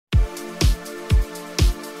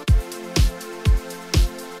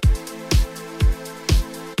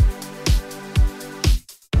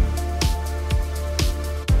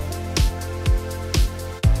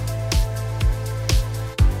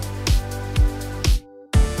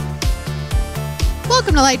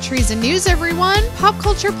Welcome to Light Treason News, everyone. Pop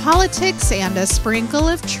culture, politics, and a sprinkle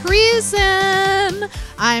of treason.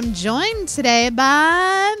 I'm joined today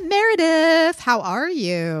by Meredith. How are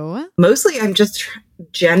you? Mostly, I'm just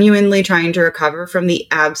genuinely trying to recover from the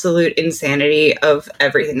absolute insanity of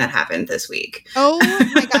everything that happened this week. Oh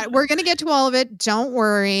my God. We're going to get to all of it. Don't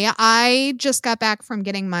worry. I just got back from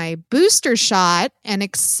getting my booster shot, and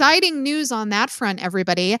exciting news on that front,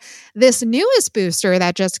 everybody. This newest booster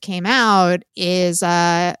that just came out is,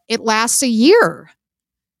 it lasts a year.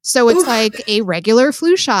 So it's like a regular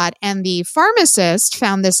flu shot. And the pharmacist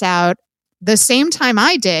found this out the same time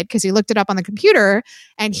I did, because he looked it up on the computer,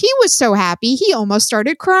 and he was so happy he almost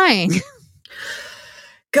started crying.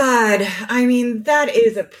 God, I mean, that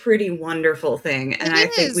is a pretty wonderful thing. And I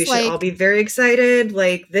think we should all be very excited.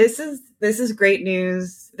 Like, this is great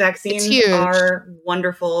news. Vaccines are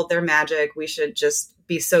wonderful. They're magic. We should just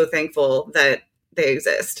be so thankful that they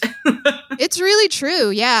exist. It's really true.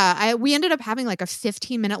 Yeah. We ended up having like a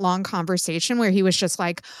 15-minute long conversation where he was just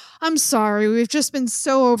like, I'm sorry, we've just been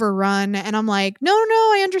so overrun. And I'm like, no,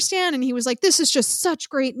 I understand. And he was like, this is just such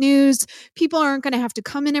great news. People aren't going to have to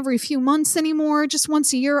come in every few months anymore, just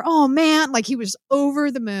once a year. Oh man. Like, he was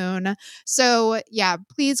over the moon. So yeah,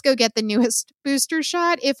 please go get the newest booster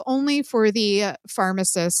shot, if only for the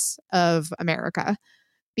pharmacists of America,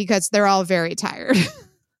 because they're all very tired.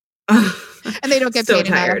 And they don't get paid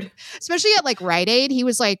enough. Especially at like Rite Aid. He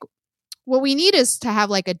was like, what we need is to have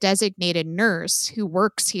like a designated nurse who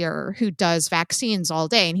works here who does vaccines all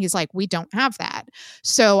day. And he's like, we don't have that.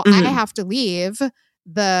 So I have to leave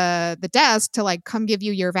the desk to like come give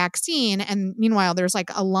you your vaccine. And meanwhile, there's like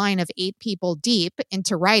a line of 8 people deep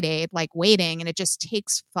into Rite Aid, like waiting, and it just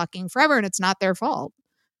takes fucking forever, and it's not their fault.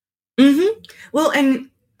 Well, and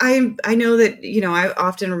I know that, you know, I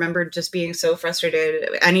often remember just being so frustrated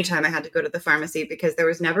anytime I had to go to the pharmacy because there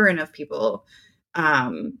was never enough people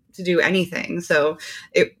to do anything. So,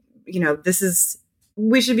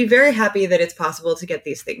 we should be very happy that it's possible to get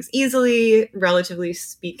these things easily, relatively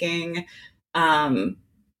speaking.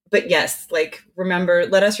 But yes, like,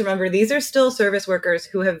 let us remember, these are still service workers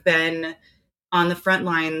who have been on the front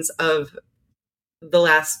lines of the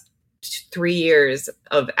last 3 years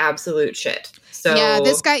of absolute shit. So yeah,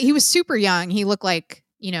 this guy, he was super young. He looked like,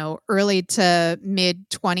 early to mid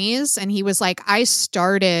 20s. And he was like, I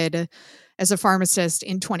started as a pharmacist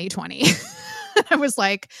in 2020. I was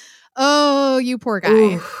like, oh, you poor guy.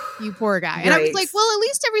 Ooh, you poor guy. And I was like, well, at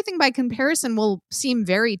least everything by comparison will seem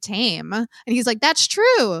very tame. And he's like, that's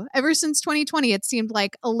true. Ever since 2020, it seemed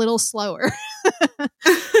like a little slower.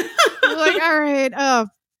 Like, all right. Oh,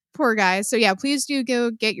 poor guy. So yeah, please do go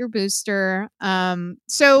get your booster.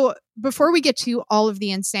 So before we get to all of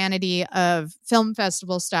the insanity of film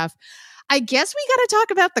festival stuff, I guess we got to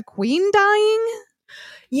talk about the Queen dying.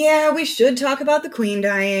 Yeah, we should talk about the Queen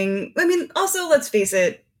dying. I mean, also, let's face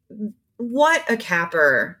it, what a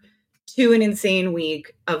capper to an insane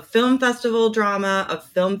week of film festival drama, of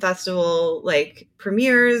film festival like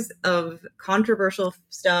premieres, of controversial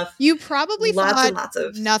stuff. You probably thought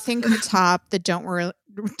nothing could top the Don't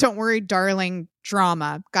Worry, Darling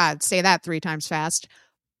drama. God, say that 3 times fast.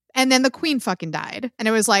 And then the Queen fucking died. And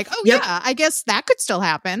it was like, oh yeah, I guess that could still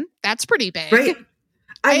happen. That's pretty big. Right.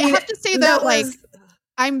 I have to say that like,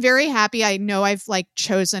 I'm very happy. I know I've like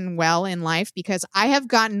chosen well in life, because I have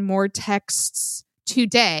gotten more texts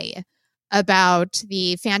today about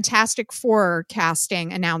the Fantastic Four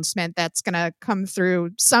casting announcement that's going to come through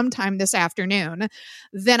sometime this afternoon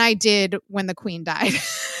than I did when the Queen died.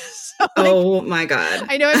 Oh my God.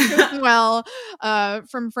 I know it's going well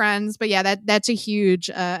from friends, but yeah, that's a huge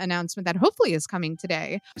announcement that hopefully is coming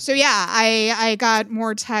today. So yeah, I got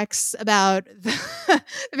more texts about the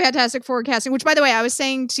Fantastic Four casting, which, by the way, I was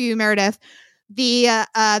saying to Meredith, the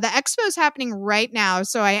expo is happening right now.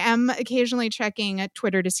 So I am occasionally checking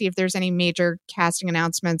Twitter to see if there's any major casting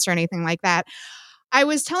announcements or anything like that. I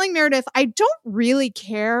was telling Meredith, I don't really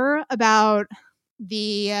care about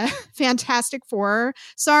the Fantastic Four.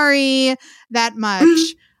 Sorry, that much.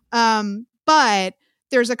 But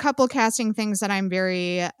there's a couple casting things that I'm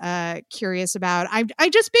very curious about. I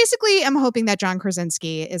just basically am hoping that John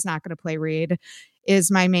Krasinski is not going to play Reed, is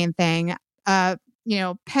my main thing. Penn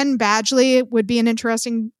Badgley would be an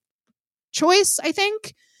interesting choice, I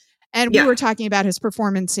think. And we were talking about his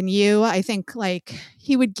performance in You. I think like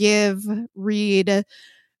he would give Reed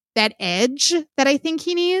that edge that I think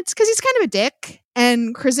he needs, because he's kind of a dick.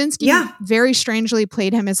 And Krasinski very strangely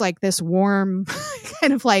played him as like this warm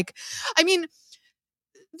kind of like, I mean,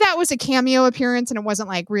 that was a cameo appearance, and it wasn't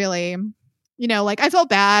like really, like I felt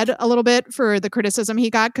bad a little bit for the criticism he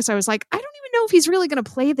got, because I was like, I don't even know if he's really going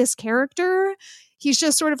to play this character. He's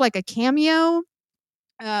just sort of like a cameo.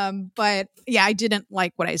 But yeah, I didn't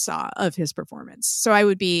like what I saw of his performance. So I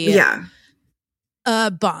would be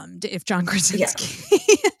bummed if John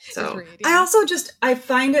Krasinski So is I also I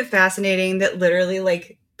find it fascinating that literally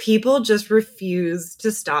like people just refuse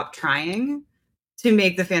to stop trying to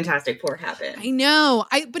make the Fantastic Four happen. I know.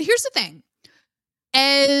 But here's the thing.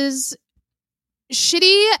 As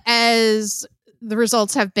shitty as the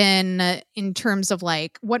results have been in terms of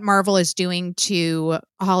like what Marvel is doing to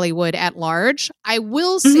Hollywood at large, I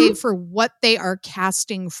will say for what they are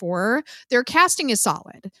casting for, their casting is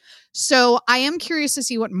solid. So I am curious to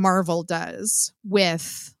see what Marvel does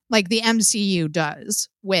with, like the MCU does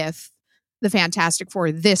with the Fantastic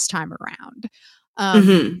Four this time around.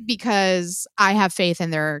 Because I have faith in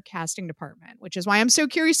their casting department, which is why I'm so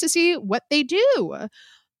curious to see what they do.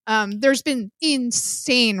 There's been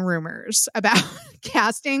insane rumors about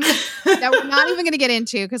casting that we're not even going to get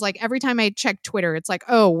into because like every time I check Twitter, it's like,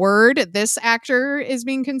 oh, word, this actor is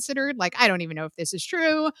being considered. Like, I don't even know if this is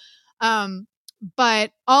true.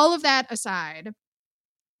 But all of that aside,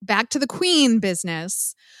 back to the Queen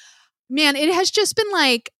business, man, it has just been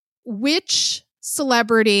like, which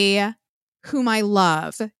celebrity whom I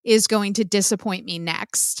love is going to disappoint me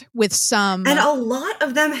next with some. And a lot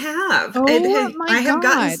of them have. Oh, I have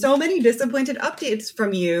gotten so many disappointed updates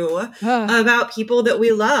from you about people that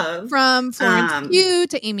we love. From Florence Pugh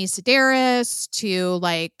to Amy Sedaris to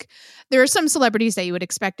like, there are some celebrities that you would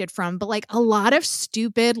expect it from, but like a lot of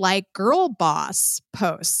stupid like girl boss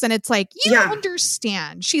posts. And it's like, you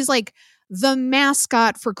understand. She's like the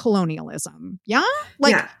mascot for colonialism. Yeah?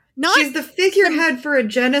 Like, she's the figurehead for a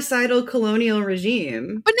genocidal colonial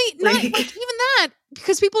regime. But not like even that,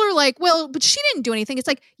 because people are like, well, but she didn't do anything. It's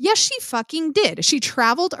like, yes, she fucking did. She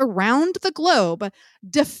traveled around the globe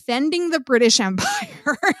defending the British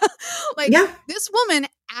Empire. This woman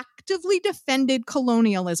actively defended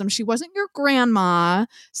colonialism. She wasn't your grandma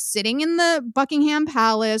sitting in the Buckingham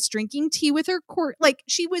Palace drinking tea with her court. Like,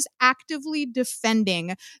 she was actively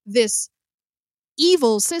defending this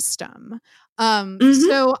evil system.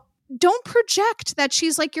 So don't project that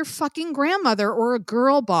she's like your fucking grandmother or a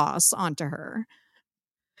girl boss onto her.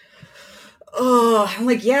 Oh, I'm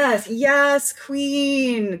like, yes,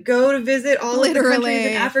 Queen. Go to visit all of the countries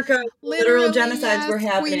in Africa. Literal genocides were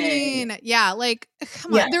happening. Queen. Yeah, like,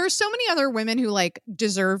 come on. There are so many other women who like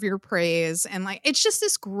deserve your praise. And like, it's just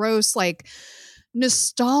this gross, like,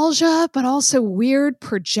 nostalgia, but also weird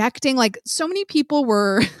projecting. Like, so many people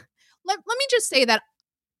were, let me just say that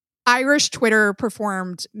Irish Twitter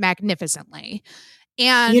performed magnificently.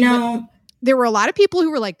 And there were a lot of people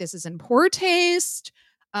who were like, this is in poor taste.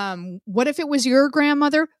 What if it was your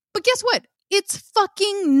grandmother? But guess what? It's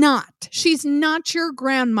fucking not. She's not your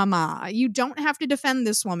grandmama. You don't have to defend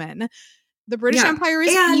this woman. The British Empire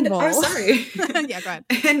is evil. I'm sorry. Yeah, go ahead.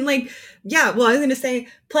 And like, I was going to say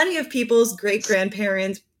plenty of people's great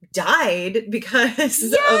grandparents died because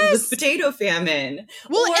of the potato famine.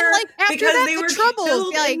 Well, and like after because that, the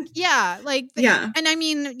troubles, and I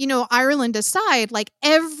mean, you know, Ireland aside, like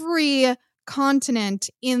every continent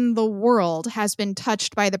in the world has been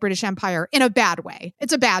touched by the British Empire in a bad way.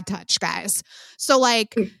 It's a bad touch, guys. So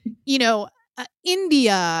like, you know,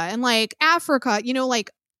 India and like Africa, you know,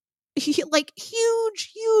 like huge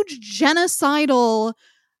genocidal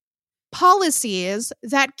policies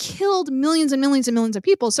that killed millions and millions and millions of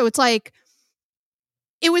people. So it's like,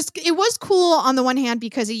 it was cool on the one hand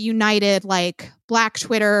because it united like Black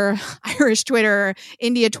Twitter, Irish Twitter,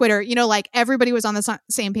 India Twitter, you know, like everybody was on the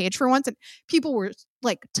same page for once and people were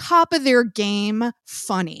like top of their game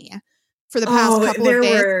funny for the past couple of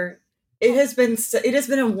days. It has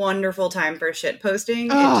been a wonderful time for shit posting.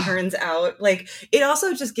 It turns out like it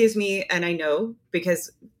also just gives me, and I know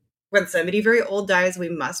because when somebody very old dies, we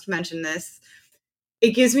must mention this.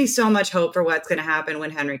 It gives me so much hope for what's going to happen when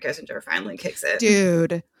Henry Kissinger finally kicks it.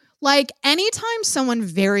 Dude, like anytime someone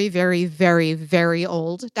very, very, very, very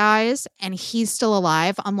old dies and he's still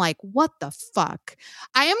alive, I'm like, what the fuck?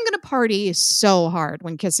 I am going to party so hard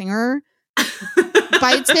when Kissinger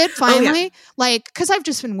bites it finally. Like, because I've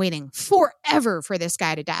just been waiting forever for this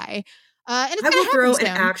guy to die. And it's I will throw an soon.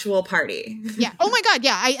 Actual party. Yeah. Oh my God.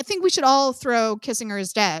 Yeah. I think we should all throw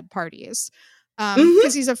Kissinger's dead parties.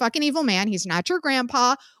 Because he's a fucking evil man. He's not your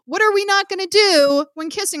grandpa. What are we not going to do when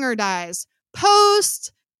Kissinger dies?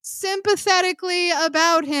 Post sympathetically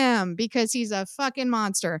about him because he's a fucking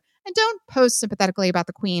monster. And don't post sympathetically about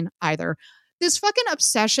the Queen either. This fucking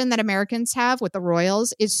obsession that Americans have with the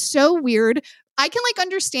royals is so weird. I can like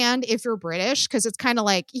understand if you're British because it's kind of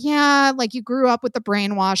like, yeah, like you grew up with the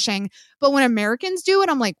brainwashing. But when Americans do it,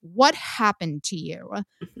 I'm like, what happened to you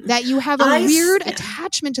that you have a weird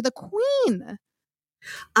attachment to the Queen?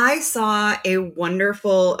 I saw a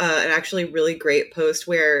wonderful, and actually really great post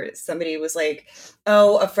where somebody was like,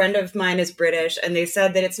 oh, a friend of mine is British. And they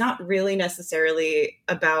said that it's not really necessarily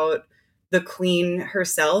about the Queen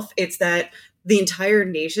herself. It's that the entire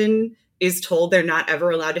nation is told they're not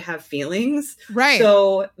ever allowed to have feelings. Right.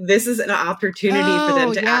 So this is an opportunity for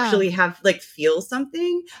them to actually have like feel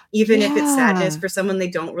something, even if it's sadness for someone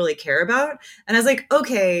they don't really care about. And I was like,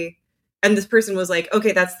 okay. And this person was like,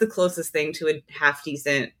 okay, that's the closest thing to a half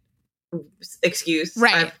decent excuse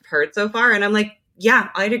I've heard so far. And I'm like, yeah,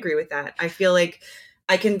 I'd agree with that. I feel like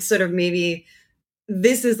I can sort of maybe,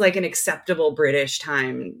 this is like an acceptable British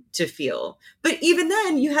time to feel. But even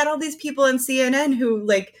then, you had all these people on CNN who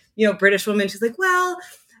like, you know, British woman, she's like, well,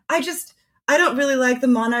 I don't really like the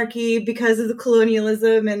monarchy because of the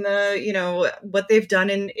colonialism and the, you know, what they've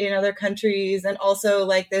done in other countries. And also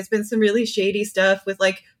like, there's been some really shady stuff with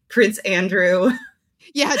like Prince Andrew.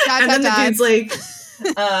 Yeah. And then the dude's like,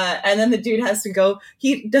 and then the dude has to go.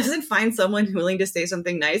 He doesn't find someone willing to say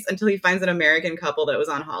something nice until he finds an American couple that was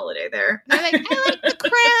on holiday there. They're like, I like The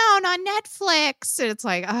Crown on Netflix. And it's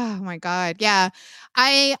like, oh my God. Yeah.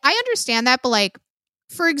 I understand that. But like,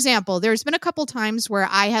 for example, there's been a couple times where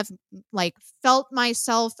I have like felt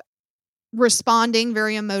myself responding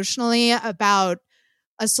very emotionally about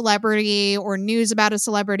a celebrity or news about a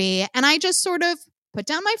celebrity. And I just sort of put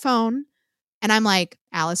down my phone and I'm like,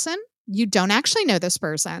 Allison, you don't actually know this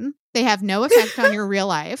person. They have no effect on your real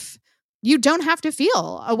life. You don't have to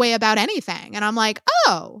feel a way about anything. And I'm like,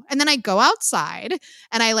 oh, and then I go outside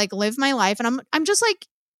and I like live my life. And I'm just like,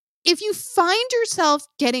 if you find yourself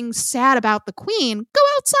getting sad about the Queen, go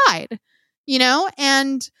outside, you know,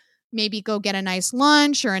 and maybe go get a nice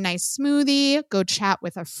lunch or a nice smoothie, go chat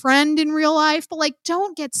with a friend in real life, but like,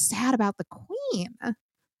 don't get sad about the Queen.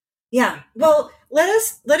 Yeah. Well, let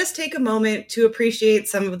us take a moment to appreciate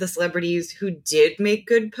some of the celebrities who did make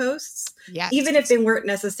good posts. Yes. Even if they weren't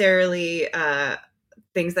necessarily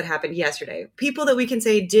things that happened yesterday. People that we can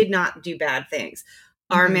say did not do bad things.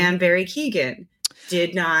 Our man, Barry Keoghan,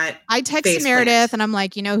 did not. I texted Meredith and I'm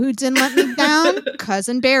like, you know who didn't let me down?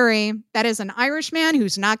 Cousin Barry. That is an Irish man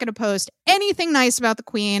who's not going to post anything nice about the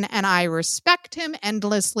Queen, and I respect him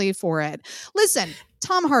endlessly for it. Listen,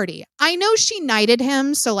 Tom Hardy, I know she knighted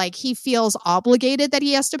him, so like he feels obligated that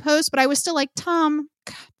he has to post, but I was still like, Tom,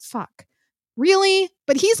 God, fuck. Really?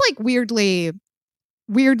 But he's like weirdly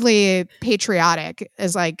patriotic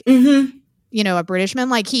as like, you know, a British man.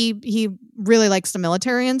 Like he really likes the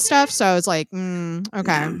military and stuff. So I was like,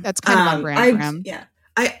 okay, that's kind of on brand for him. Yeah.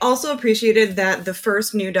 I also appreciated that the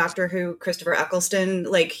first new Doctor Who, Christopher Eccleston,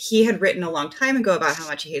 like he had written a long time ago about how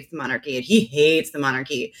much he hates the monarchy, and he hates the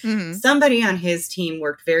monarchy. Somebody on his team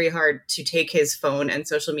worked very hard to take his phone and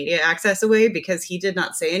social media access away because he did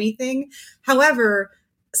not say anything. However,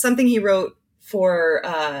 something he wrote for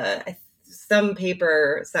some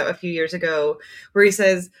paper a few years ago where he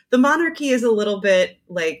says the monarchy is a little bit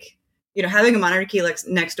like, you know, having a monarchy like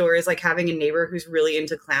next door is like having a neighbor who's really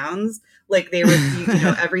into clowns. Like they were, you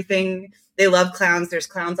know, everything. They love clowns. There's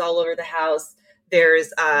clowns all over the house. There's,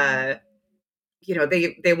 you know,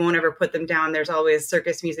 they won't ever put them down. There's always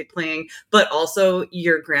circus music playing, but also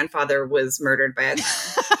your grandfather was murdered by a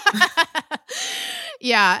clown.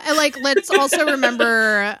 Yeah. And like, let's also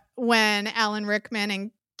remember when Alan Rickman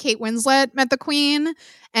and Kate Winslet met the Queen,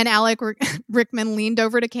 and Alec Rickman leaned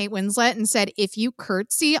over to Kate Winslet and said, if you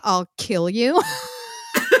curtsy, I'll kill you.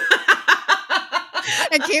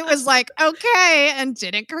 And Kate was like, okay, and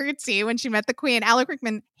didn't curtsy when she met the Queen. Alec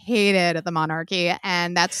Rickman hated the monarchy,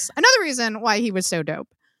 and that's another reason why he was so dope.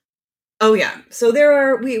 Oh, yeah. So there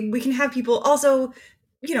are, we can have people also,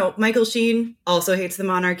 you know, Michael Sheen also hates the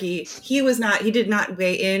monarchy. He did not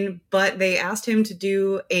weigh in, but they asked him to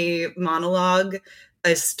do a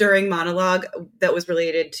stirring monologue that was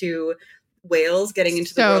related to Wales getting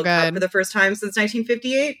into the World Cup for the first time since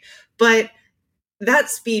 1958. But that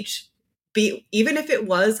speech, even if it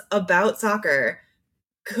was about soccer,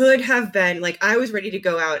 could have been like, I was ready to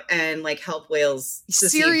go out and like help Wales.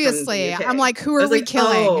 Seriously. I'm like, who are we like,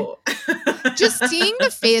 killing? Oh. Just seeing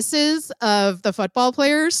the faces of the football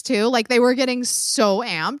players too, like they were getting so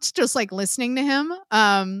amped just like listening to him.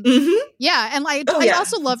 Yeah. And like, I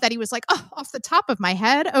also love that he was like, oh, off the top of my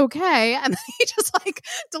head. Okay. And he just like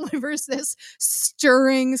delivers this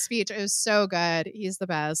stirring speech. It was so good. He's the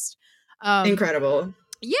best. Incredible.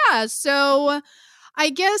 Yeah. So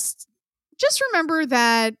I guess just remember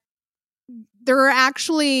that there are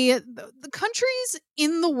actually the countries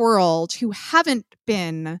in the world who haven't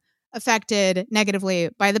been affected negatively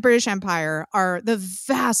by the British Empire are the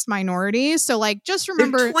vast minority. So like, just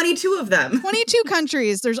remember, there's 22 of them. 22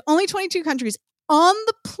 countries. There's only 22 countries on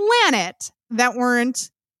the planet shit that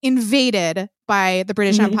weren't invaded by the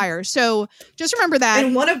British Empire. So just remember that.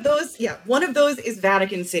 And one of those is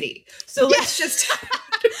Vatican City. So let's just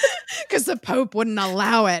because the Pope wouldn't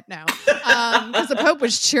allow it. No, because the Pope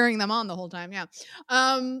was cheering them on the whole time. Yeah.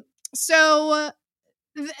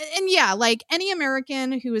 And yeah, like any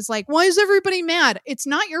American who is like, why is everybody mad? It's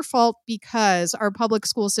not your fault because our public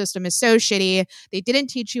school system is so shitty. They didn't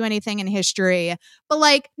teach you anything in history. But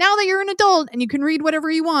like now that you're an adult and you can read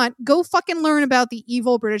whatever you want, go fucking learn about the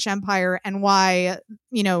evil British Empire and why,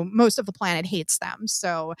 you know, most of the planet hates them.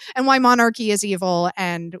 So, and why monarchy is evil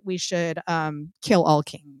and we should kill all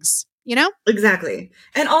kings, you know? Exactly.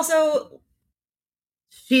 And also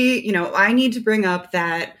I need to bring up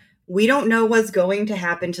that we don't know what's going to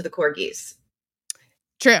happen to the corgis.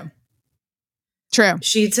 True.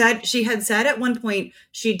 She had said at one point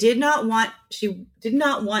she did not want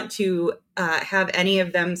to have any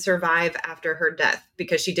of them survive after her death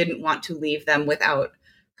because she didn't want to leave them without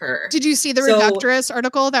her. Did you see the Reductress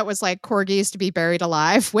article that was like corgis to be buried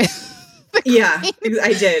alive with? Yeah,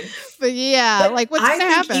 I did. But yeah, but like what's going to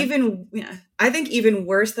happen? I think even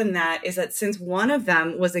worse than that is that since one of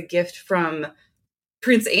them was a gift from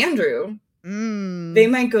Prince Andrew, they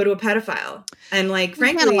might go to a pedophile. And like,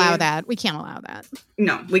 frankly, we can't allow that.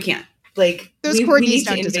 No, we can't. Like, those corgis we need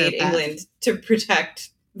to invade England to protect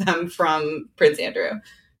them from Prince Andrew.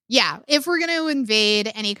 Yeah, if we're going to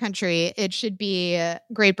invade any country, it should be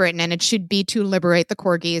Great Britain, and it should be to liberate the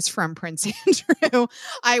corgis from Prince Andrew.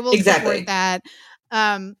 I will support that.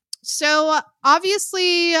 So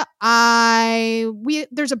obviously,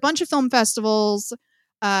 there's a bunch of film festivals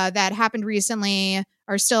that happened recently,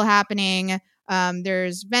 are still happening.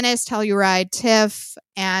 There's Venice, Telluride, TIFF,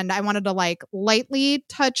 and I wanted to like lightly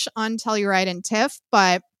touch on Telluride and TIFF,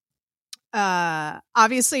 but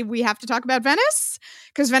obviously we have to talk about Venice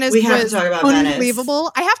because Venice was unbelievable.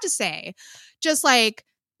 Venice. I have to say, just like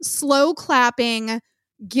slow clapping,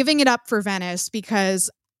 giving it up for Venice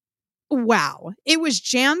because wow, it was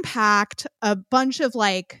jam-packed. A bunch of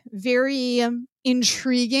like very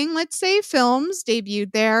intriguing, let's say, films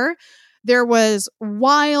debuted there. There was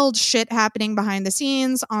wild shit happening behind the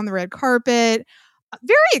scenes on the red carpet.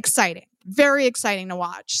 Very exciting to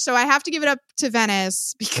watch. So I have to give it up to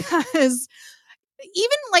Venice because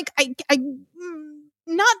even like I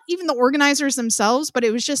not even the organizers themselves, but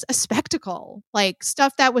it was just a spectacle. Like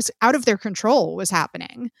stuff that was out of their control was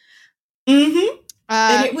happening.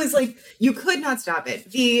 And it was like you could not stop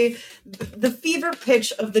it. The fever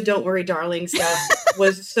pitch of the "Don't Worry, Darling" stuff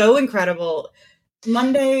was so incredible.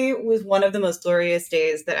 Monday was one of the most glorious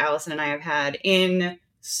days that Allison and I have had in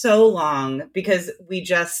so long because we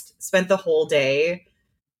just spent the whole day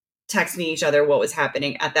texting each other what was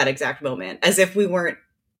happening at that exact moment, as if we weren't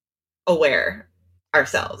aware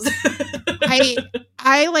ourselves.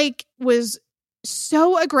 I like was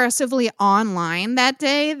so aggressively online that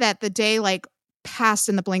day that the day like passed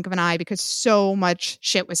in the blink of an eye because so much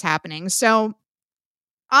shit was happening. So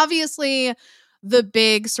obviously the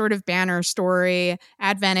big sort of banner story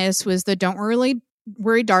at Venice was the "Don't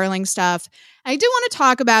Worry, Darling" stuff. I do want to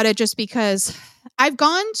talk about it just because I've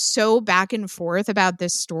gone so back and forth about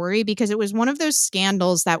this story because it was one of those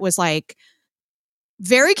scandals that was like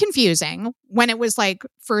very confusing when it was like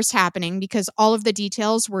first happening because all of the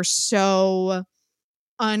details were so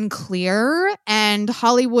unclear, and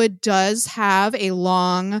Hollywood does have a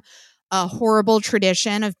long, horrible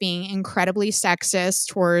tradition of being incredibly sexist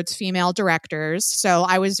towards female directors. So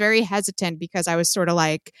I was very hesitant because I was sort of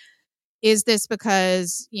like, is this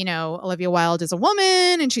because, you know, Olivia Wilde is a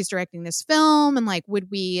woman and she's directing this film? And like,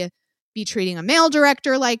 would we be treating a male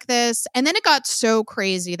director like this? And then it got so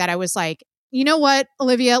crazy that I was like, you know what,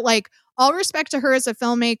 Olivia, like all respect to her as a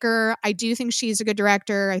filmmaker. I do think she's a good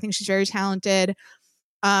director. I think she's very talented.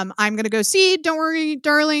 I'm going to go see "Don't Worry,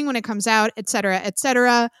 Darling" when it comes out, et cetera, et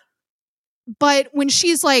cetera. But when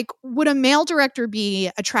she's like, would a male director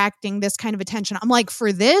be attracting this kind of attention? I'm like,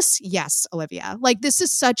 for this, yes, Olivia. Like, this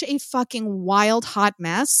is such a fucking wild, hot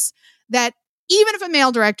mess that even if a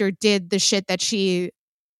male director did the shit that she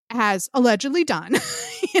has allegedly done,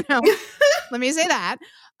 you know, let me say that,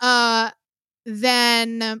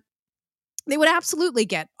 then they would absolutely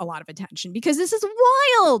get a lot of attention because this is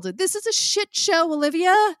wild. This is a shit show,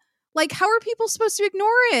 Olivia. Like, how are people supposed to ignore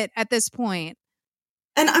it at this point?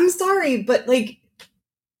 And I'm sorry, but like,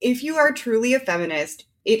 if you are truly a feminist,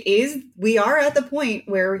 we are at the point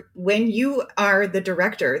where when you are the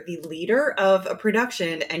director, the leader of a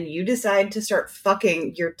production, and you decide to start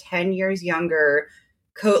fucking your 10 years younger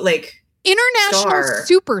international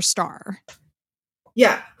superstar.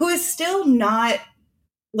 Yeah. Who is still not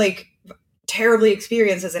like terribly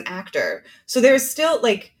experienced as an actor. So there's still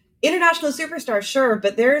like, international superstar, sure,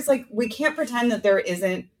 but there's like, we can't pretend that there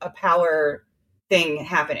isn't a power thing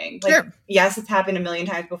happening. Like, Sure. yes, it's happened a million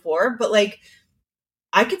times before, but like,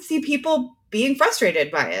 I could see people being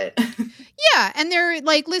frustrated by it. Yeah. And they're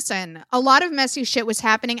like, listen, a lot of messy shit was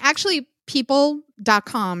happening. Actually,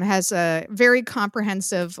 people.com has a very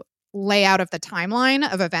comprehensive layout of the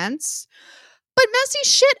timeline of events. But messy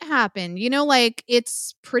shit happened. You know, like,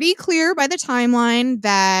 it's pretty clear by the timeline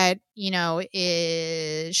that, you know,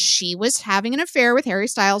 she was having an affair with Harry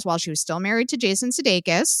Styles while she was still married to Jason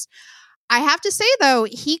Sudeikis. I have to say, though,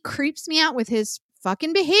 he creeps me out with his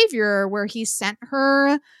fucking behavior where he sent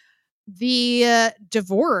her the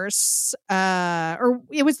divorce, or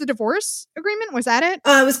it was the divorce agreement. Was that it?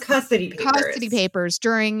 It was custody papers. Custody papers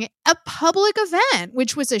during a public event,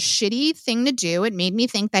 which was a shitty thing to do. It made me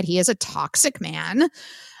think that he is a toxic man.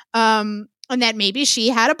 And that maybe she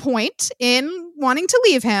had a point in wanting to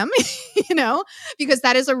leave him, you know, because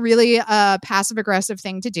that is a really passive aggressive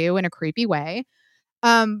thing to do in a creepy way.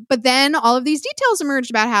 But then all of these details emerged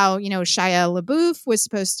about how, you know, Shia LaBeouf was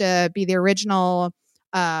supposed to be the original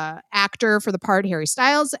actor for the part Harry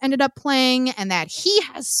Styles ended up playing, and that he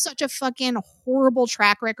has such a fucking horrible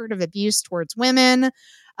track record of abuse towards women,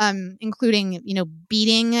 including, you know,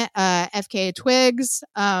 beating FKA Twigs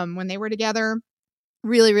when they were together.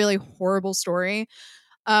 Really, really horrible story.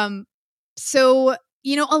 So,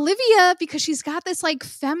 you know, Olivia, because she's got this like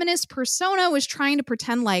feminist persona, was trying to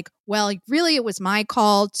pretend like, well, really, it was my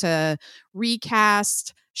call to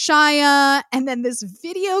recast Shia. And then this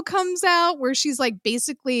video comes out where she's like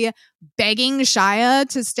basically begging Shia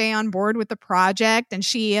to stay on board with the project. And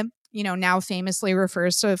she, you know, now famously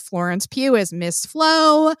refers to Florence Pugh as Miss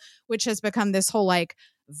Flo, which has become this whole like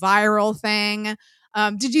viral thing.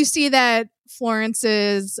 Did you see that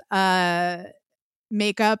Florence's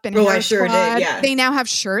makeup and hair I sure squad, did, yeah. They now have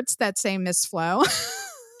shirts that say Miss Flo,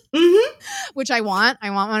 which I want.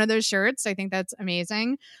 I want one of those shirts. I think that's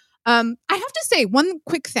amazing. I have to say one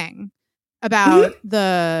quick thing about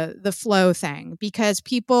the Flo thing, because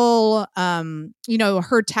people, you know,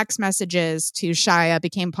 her text messages to Shia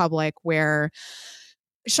became public where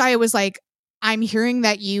Shia was like, I'm hearing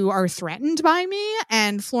that you are threatened by me.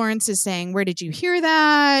 And Florence is saying, where did you hear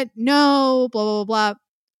that? No, blah, blah, blah.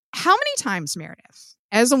 How many times, Meredith,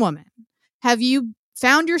 as a woman, have you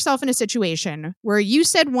found yourself in a situation where you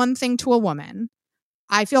said one thing to a woman,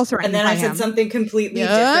 I feel threatened, and then by I said him. something completely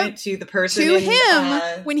different to the person to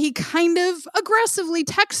him when he kind of aggressively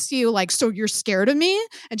texts you like, so you're scared of me?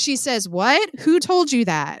 And she says, what? Who told you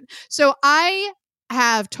that? So I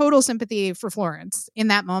have total sympathy for Florence in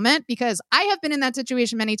that moment, because I have been in that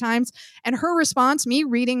situation many times. And her response, me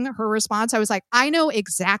reading her response, I was like, I know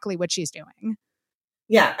exactly what she's doing.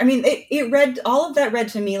 Yeah, I mean, all of that read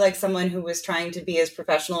to me like someone who was trying to be as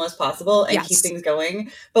professional as possible and keep things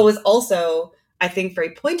going, but was also, I think,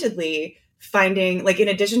 very pointedly finding, like, in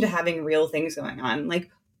addition to having real things going on, like,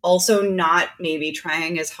 also not maybe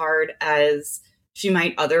trying as hard as she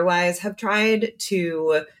might otherwise have tried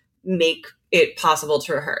to make it possible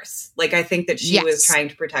to rehearse. Like, I think that she was trying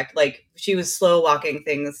to protect, like, she was slow walking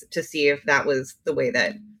things to see if that was the way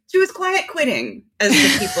that she was quiet quitting, as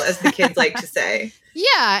the kids like to say.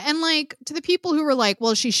 Yeah. And like, to the people who were like,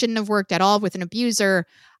 well, she shouldn't have worked at all with an abuser,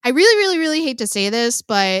 I really, really, really hate to say this,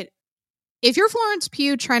 but if you're Florence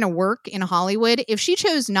Pugh trying to work in Hollywood, if she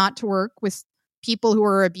chose not to work with people who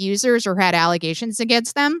were abusers or had allegations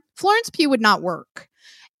against them, Florence Pugh would not work.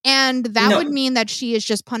 And that would mean that she is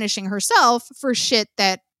just punishing herself for shit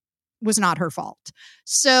that was not her fault.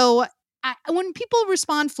 So when people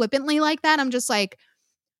respond flippantly like that, I'm just like,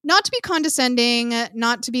 not to be condescending,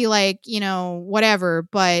 not to be like, you know, whatever,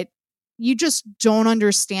 but you just don't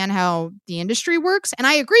understand how the industry works. And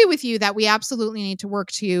I agree with you that we absolutely need to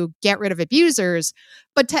work to get rid of abusers.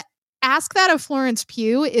 But to ask that of Florence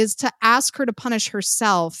Pugh is to ask her to punish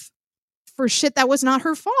herself for shit that was not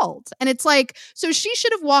her fault. And it's like, so she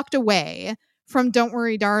should have walked away from Don't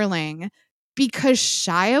Worry, Darling, because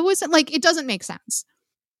Shia wasn't, like, it doesn't make sense.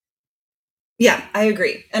 Yeah, I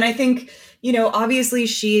agree. And I think, you know, obviously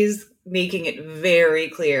she's making it very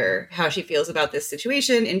clear how she feels about this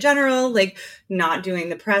situation in general, like not doing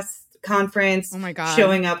the press conference, oh my God,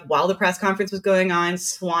 showing up while the press conference was going on,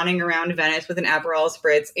 swanning around Venice with an Aperol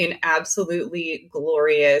Spritz in absolutely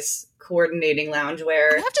glorious coordinating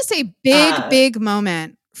loungewear. I have to say, big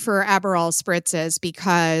moment for Aperol Spritzes,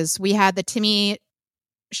 because we had the Timmy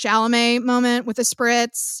Chalamet moment with a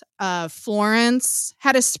spritz. Florence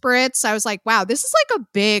had a spritz. I was like, wow, this is like a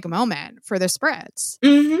big moment for the spritz.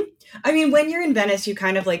 Mm-hmm. I mean, when you're in Venice, you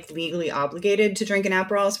kind of like legally obligated to drink an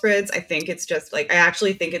Aperol spritz. I think it's just like, I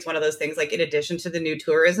actually think it's one of those things, like in addition to the new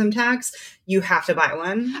tourism tax, you have to buy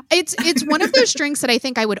one. It's one of those drinks that I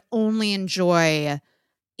think I would only enjoy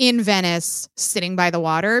in Venice sitting by the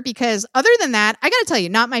water, because other than that, I got to tell you,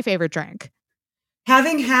 not my favorite drink.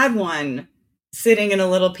 Having had one sitting in a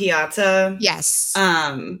little piazza. Yes.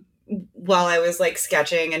 While I was like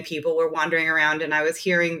sketching and people were wandering around, and I was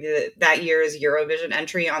hearing that year's Eurovision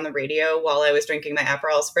entry on the radio while I was drinking my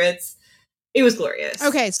Aperol spritz. It was glorious.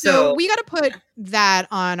 Okay, so we got to put that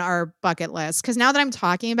on our bucket list, because now that I'm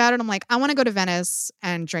talking about it, I'm like, I want to go to Venice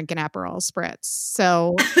and drink an Aperol spritz.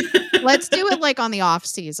 So let's do it like on the off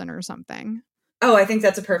season or something. Oh, I think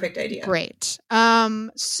that's a perfect idea. Great.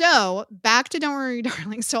 So back to Don't Worry,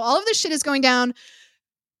 Darling. So all of this shit is going down.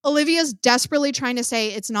 Olivia's desperately trying to say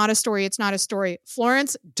it's not a story. It's not a story.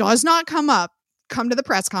 Florence does not come to the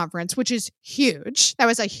press conference, which is huge. That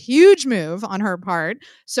was a huge move on her part.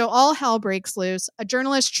 So all hell breaks loose. A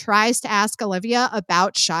journalist tries to ask Olivia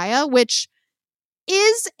about Shia, which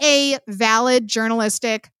is a valid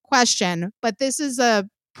journalistic question, but this is a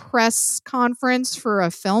press conference for a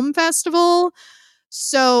film festival.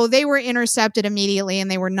 So they were intercepted immediately, and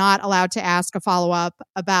they were not allowed to ask a follow-up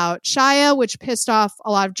about Shia, which pissed off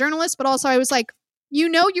a lot of journalists. But also I was like,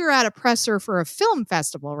 you're at a presser for a film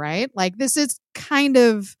festival, right? Like, this is kind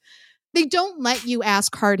of, they don't let you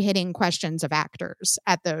ask hard-hitting questions of actors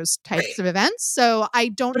at those types of events. So I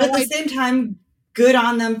don't know. But at the same time, good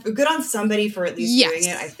on them, good on somebody for at least doing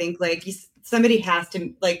it. I think like somebody has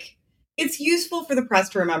to, like, it's useful for the press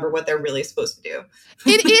to remember what they're really supposed to do.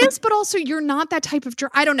 It is, but also you're not that type of,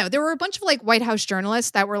 I don't know. There were a bunch of like White House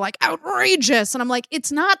journalists that were like outrageous. And I'm like,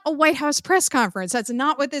 it's not a White House press conference. That's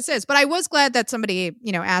not what this is. But I was glad that somebody,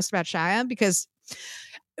 asked about Shia, because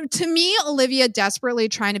to me, Olivia desperately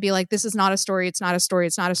trying to be like, this is not a story. It's not a story.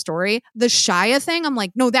 It's not a story. The Shia thing, I'm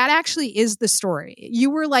like, no, that actually is the story.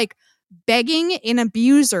 You were like begging an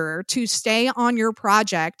abuser to stay on your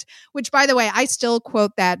project, which, by the way, I still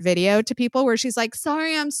quote that video to people where she's like,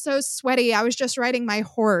 sorry, I'm so sweaty. I was just riding my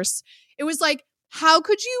horse. It was like, how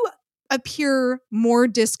could you appear more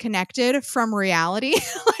disconnected from reality?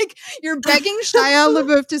 Like, you're begging Shia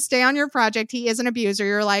LaBeouf to stay on your project. He is an abuser.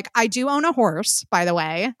 You're like, I do own a horse, by the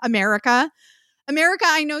way. America,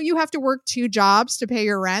 I know you have to work 2 jobs to pay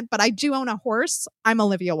your rent, but I do own a horse. I'm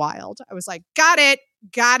Olivia Wilde. I was like, got it,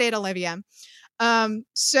 Olivia.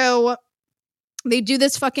 So they do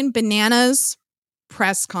this fucking bananas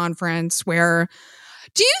press conference where,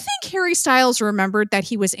 do you think Harry Styles remembered that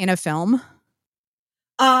he was in a film?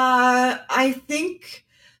 I think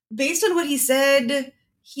based on what he said,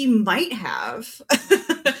 he might have.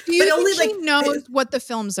 Do you think he knows what the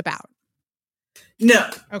film's about? No.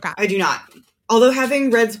 Okay. I do not. Although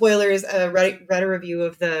having read spoilers, read a review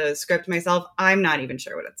of the script myself, I'm not even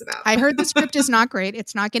sure what it's about. I heard the script is not great.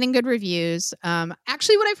 It's not getting good reviews.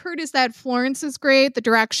 Actually, what I've heard is that Florence is great. The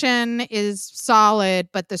direction is solid,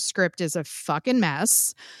 but the script is a fucking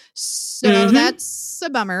mess. So that's a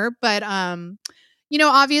bummer. But,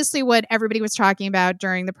 obviously what everybody was talking about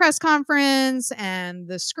during the press conference and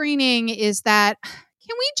the screening is that,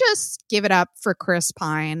 can we just give it up for Chris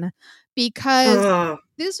Pine? Because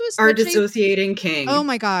this was our dissociating king. Oh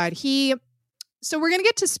my God. So we're going to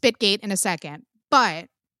get to Spitgate in a second, but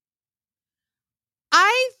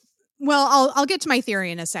I'll get to my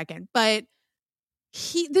theory in a second, but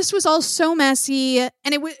this was all so messy, and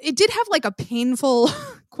it did have like a painful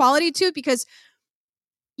quality to it, because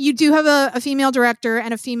you do have a female director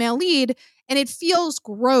and a female lead, and it feels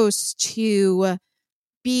gross to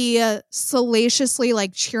be salaciously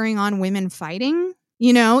like cheering on women fighting,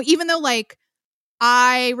 even though like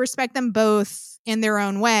I respect them both in their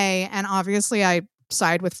own way. And obviously I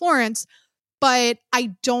side with Florence, but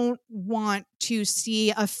I don't want to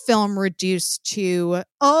see a film reduced to,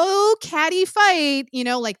 catty fight,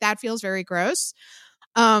 like that feels very gross.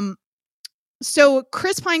 So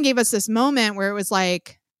Chris Pine gave us this moment where it was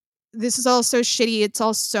like, this is all so shitty. It's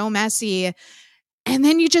all so messy. And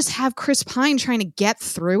then you just have Chris Pine trying to get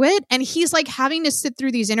through it. And he's like having to sit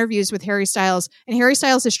through these interviews with Harry Styles. And Harry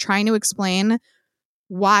Styles is trying to explain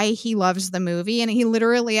why he loves the movie. And he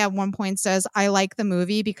literally at one point says, I like the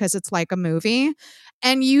movie because it's like a movie.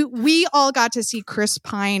 And we all got to see Chris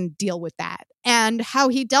Pine deal with that. And how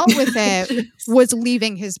he dealt with it was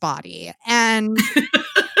leaving his body. And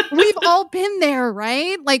we've all been there,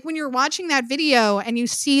 right? Like when you're watching that video and you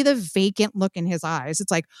see the vacant look in his eyes,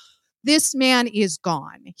 it's like, this man is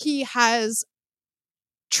gone. He has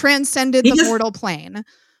transcended the mortal plane.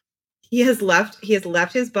 He has left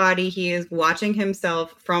his body. He is watching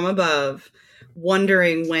himself from above,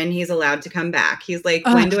 wondering when he's allowed to come back. He's like,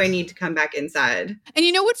 when do I need to come back inside? And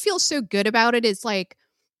you know what feels so good about it is like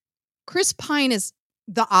Chris Pine is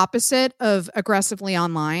the opposite of aggressively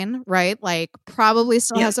online, right? Like probably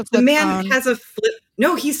still has a flip phone. The man has a flip.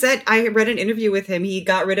 No, he said, I read an interview with him. He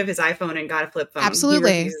got rid of his iPhone and got a flip phone.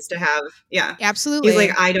 Absolutely. He refuses to have, Absolutely. He's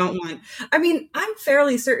like, I don't want, I mean, I'm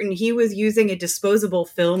fairly certain he was using a disposable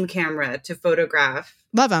film camera to photograph.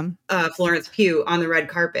 Love him. Florence Pugh on the red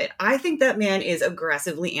carpet. I think that man is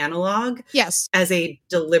aggressively analog. Yes. As a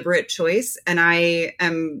deliberate choice. And I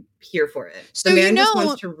am here for it. So the man just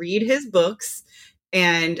wants to read his books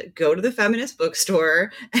and go to the feminist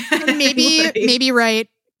bookstore. Maybe write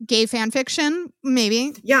gay fan fiction.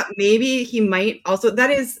 Maybe. Yeah, maybe he might also.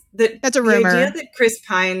 That's a rumor. The idea that Chris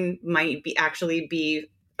Pine might be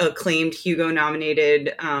acclaimed Hugo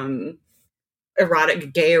nominated gay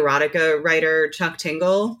erotica writer Chuck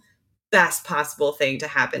Tingle. Best possible thing to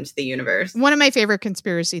happen to the universe. One of my favorite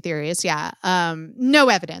conspiracy theories. Yeah. No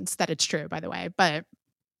evidence that it's true, by the way, but.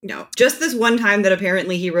 No, just this one time that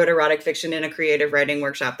apparently he wrote erotic fiction in a creative writing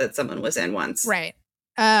workshop that someone was in once. Right.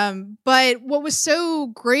 But what was so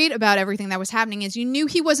great about everything that was happening is you knew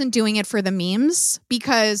he wasn't doing it for the memes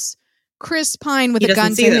because Chris Pine with a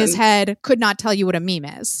gun to his head could not tell you what a meme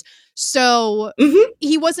is. So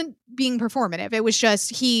he wasn't being performative. It was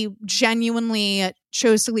just he genuinely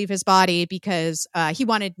chose to leave his body because he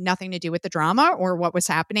wanted nothing to do with the drama or what was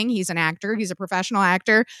happening. He's an actor. He's a professional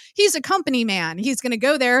actor. He's a company man. He's going to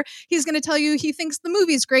go there. He's going to tell you he thinks the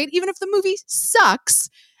movie's great, even if the movie sucks.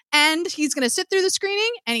 And he's going to sit through the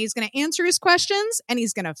screening and he's going to answer his questions and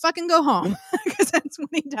he's going to fucking go home because that's what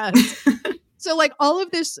he does. So like all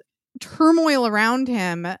of this turmoil around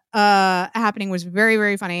him happening was very,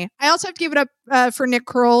 very funny. I also have to give it up for Nick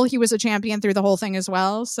Kroll. He was a champion through the whole thing as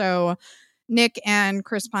well. So Nick and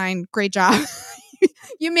Chris Pine, great job.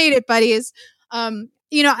 You made it, buddies. Way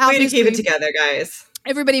to keep it together, guys.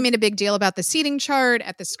 Everybody made a big deal about the seating chart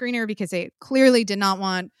at the screener because they clearly did not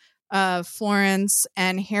want Florence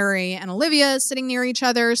and Harry and Olivia sitting near each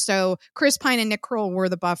other. So Chris Pine and Nick Kroll were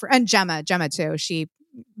the buffer, and Gemma too. She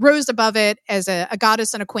rose above it as a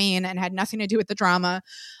goddess and a queen and had nothing to do with the drama.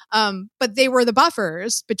 But they were the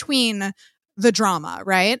buffers between the drama,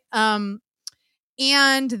 right? And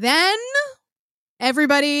then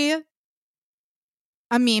everybody,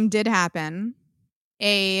 a meme did happen,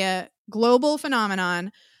 a global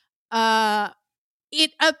phenomenon.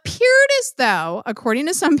 It appeared as though, according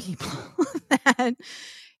to some people, that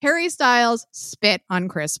Harry Styles spit on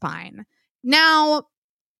Chris Pine. Now,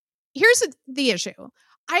 here's the issue.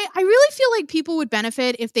 I really feel like people would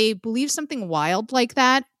benefit if they believe something wild like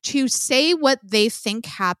that to say what they think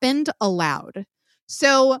happened aloud.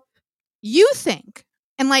 So you think,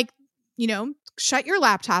 and shut your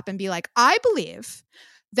laptop and be like, I believe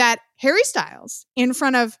that Harry Styles in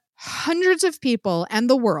front of hundreds of people and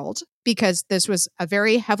the world, because this was a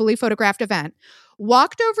very heavily photographed event,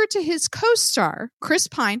 walked over to his co-star, Chris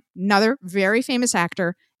Pine, another very famous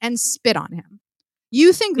actor, and spit on him.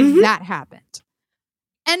 You think that happened.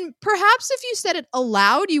 And perhaps if you said it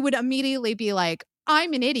aloud, you would immediately be like,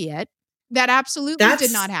 I'm an idiot. That absolutely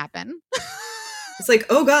did not happen. It's like,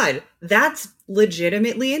 oh God, that's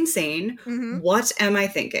legitimately insane. What am I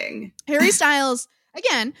thinking? Harry Styles,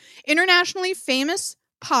 again, internationally famous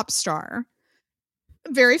pop star,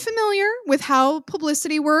 very familiar with how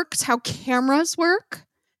publicity works, how cameras work,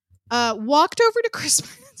 walked over to Chris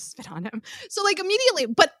Pine and spit on him. So immediately,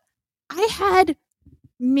 but I had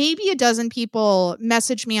maybe a dozen people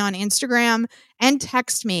message me on Instagram and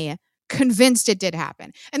text me convinced it did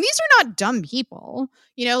happen. And these are not dumb people,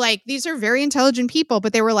 these are very intelligent people,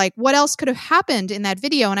 but they were like, what else could have happened in that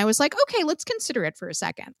video? And I was like, okay, let's consider it for a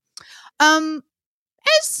second. As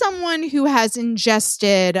someone who has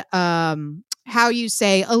ingested, illegal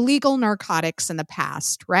narcotics in the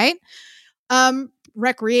past, right?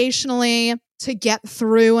 Recreationally, to get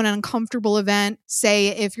through an uncomfortable event, say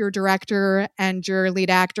if your director and your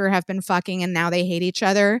lead actor have been fucking and now they hate each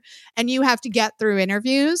other, and you have to get through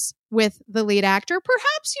interviews with the lead actor,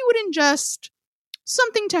 perhaps you would ingest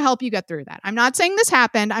something to help you get through that. I'm not saying this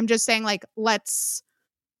happened. I'm just saying let's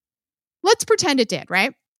pretend it did,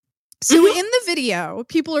 right? So in the video,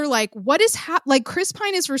 people are like, what is Chris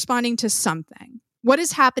Pine is responding to something. What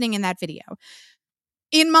is happening in that video?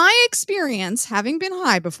 In my experience, having been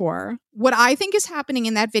high before, what I think is happening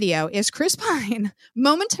in that video is Chris Pine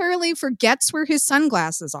momentarily forgets where his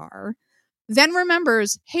sunglasses are, then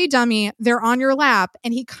remembers, hey, dummy, they're on your lap.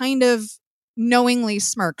 And he kind of knowingly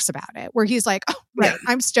smirks about it, where he's like, oh, right, Yeah.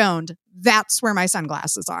 I'm stoned. That's where my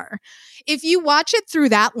sunglasses are. If you watch it through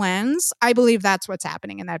that lens, I believe that's what's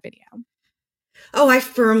happening in that video. Oh, I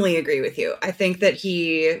firmly agree with you. I think that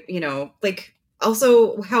he, like,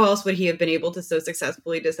 also, how else would he have been able to so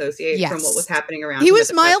successfully dissociate from what was happening around He him was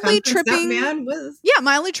at the press mildly conference? tripping. That man was,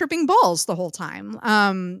 mildly tripping balls the whole time.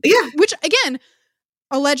 yeah. Which again,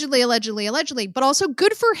 allegedly, but also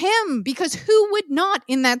good for him, because who would not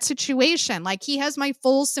in that situation? Like, he has my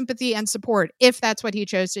full sympathy and support if that's what he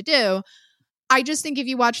chose to do. I just think if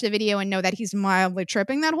you watch the video and know that he's mildly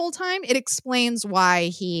tripping that whole time, it explains why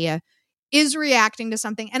he is reacting to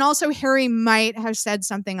something. And also Harry might have said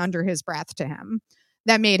something under his breath to him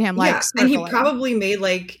that made him like, and he probably made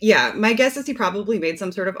like, my guess is he probably made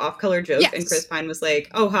some sort of off-color joke, and Chris Pine was like,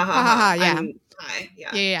 oh, ha ha ha, yeah. I'm high.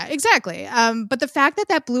 Yeah, exactly. But the fact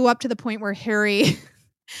that blew up to the point where Harry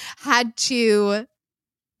had to,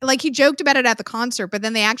 like, he joked about it at the concert, but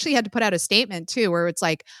then they actually had to put out a statement too, where it's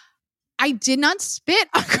like, I did not spit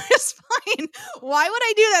on Chris Pine. Why would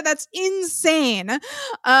I do that? That's insane.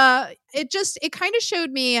 It kind of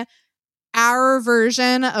showed me our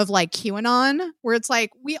version of like QAnon, where it's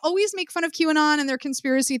like, we always make fun of QAnon and their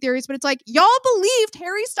conspiracy theories, but it's like, y'all believed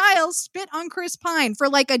Harry Styles spit on Chris Pine for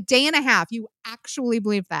like a day and a half. You actually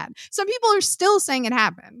believe that. Some people are still saying it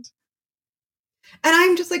happened. And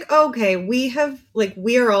I'm just like, okay, we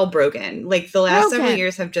are all broken. Like, the last several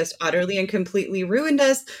years have just utterly and completely ruined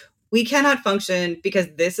us. We cannot function because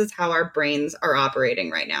this is how our brains are operating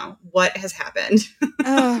right now. What has happened?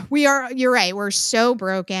 You're right. We're so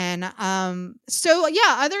broken. So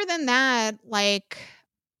yeah, other than that, like,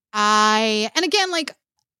 I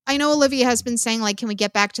know Olivia has been saying, like, can we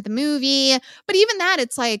get back to the movie? But even that,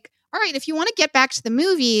 it's like, all right, if you want to get back to the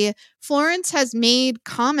movie, Florence has made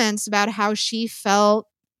comments about how she felt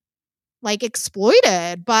like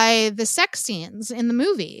exploited by the sex scenes in the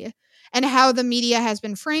movie, and how the media has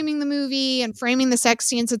been framing the movie and framing the sex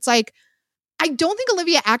scenes. It's like, I don't think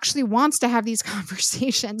Olivia actually wants to have these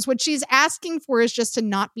conversations. What she's asking for is just to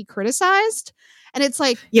not be criticized. And it's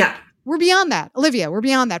like, we're beyond that, Olivia. We're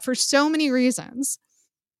beyond that for so many reasons.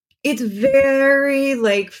 It's very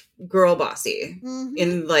like girl bossy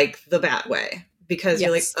in like the bad way, because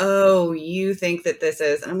you're like, oh, you think that this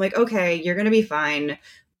is, and I'm like, okay, you're going to be fine.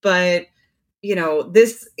 But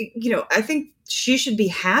I think she should be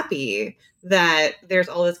happy that there's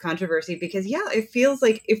all this controversy, because it feels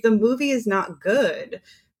like if the movie is not good,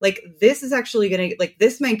 like, this is actually going to, like,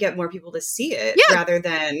 this might get more people to see it rather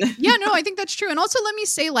than. I think that's true. And also, let me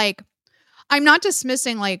say, like, I'm not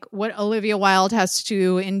dismissing like what Olivia Wilde has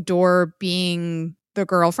to endure being the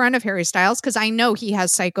girlfriend of Harry Styles, because I know he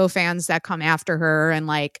has psycho fans that come after her, and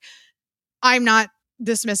like, I'm not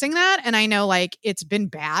dismissing that. And I know like it's been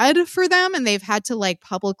bad for them, and they've had to like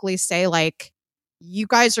publicly say like, you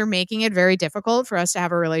guys are making it very difficult for us to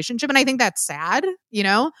have a relationship. And I think that's sad,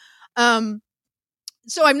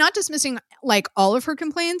 so I'm not dismissing like all of her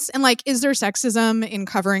complaints. And like, is there sexism in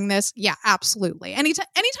covering this? Yeah, absolutely. Anytime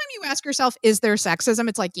you ask yourself, is there sexism?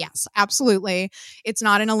 It's like, yes, absolutely. It's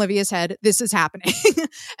not in Olivia's head. This is happening.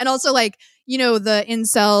 And also like, the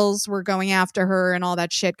incels were going after her and all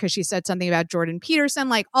that shit because she said something about Jordan Peterson.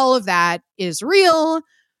 Like, all of that is real.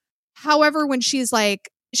 However, when she's like,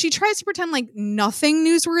 she tries to pretend like nothing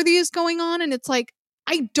newsworthy is going on. And it's like,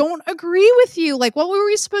 I don't agree with you. Like, what were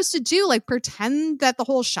we supposed to do? Like, pretend that the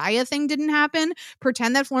whole Shia thing didn't happen?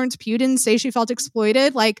 Pretend that Florence Pugh didn't say she felt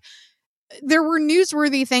exploited? Like, there were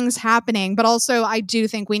newsworthy things happening, but also I do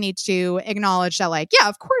think we need to acknowledge that, like, yeah,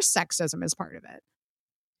 of course sexism is part of it.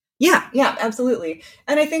 Yeah, absolutely.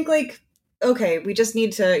 And I think, like, okay, we just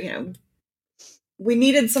need to, we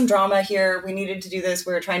needed some drama here. We needed to do this.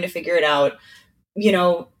 We were trying to figure it out.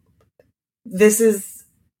 This is,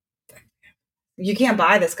 you can't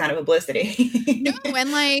buy this kind of publicity. No,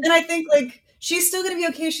 and like, and I think like she's still gonna be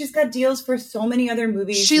okay. She's got deals for so many other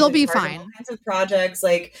movies. She'll be fine. All kinds of projects.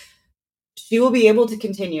 Like, she will be able to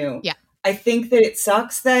continue. Yeah. I think that it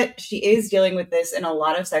sucks that she is dealing with this, and a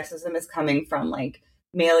lot of sexism is coming from like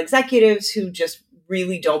male executives who just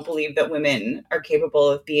really don't believe that women are capable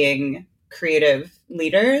of being creative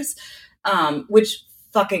leaders, which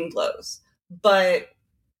fucking blows. But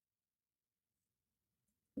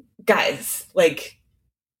guys, like,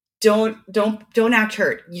 don't act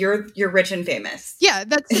hurt. You're rich and famous. Yeah,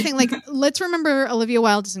 that's the thing. Like, let's remember Olivia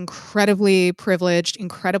Wilde is incredibly privileged,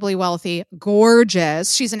 incredibly wealthy,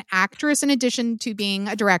 gorgeous. She's an actress in addition to being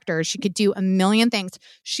a director. She could do a million things.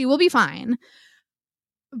 She will be fine.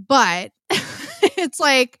 But it's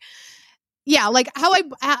like, yeah, like how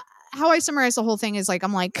how I summarize the whole thing is like,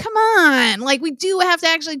 I'm like, come on, like we do have to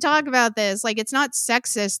actually talk about this. Like, it's not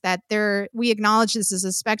sexist that we acknowledge this as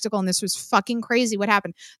a spectacle and this was fucking crazy what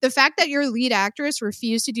happened. The fact that your lead actress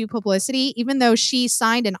refused to do publicity, even though she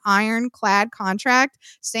signed an ironclad contract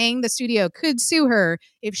saying the studio could sue her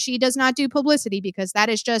if she does not do publicity, because that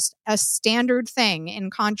is just a standard thing in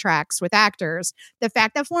contracts with actors. The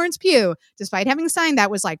fact that Florence Pugh, despite having signed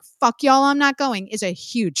that, was like, fuck y'all, I'm not going, is a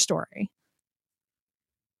huge story.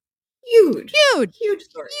 Huge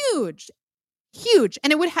story. Huge.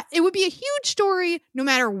 And it would be a huge story no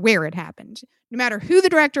matter where it happened, no matter who the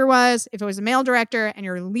director was. If it was a male director and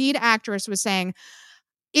your lead actress was saying,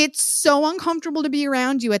 it's so uncomfortable to be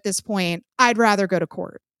around you at this point, I'd rather go to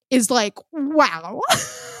court, is like, wow.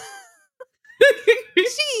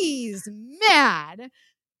 She's mad.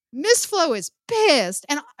 Miss Flo is pissed.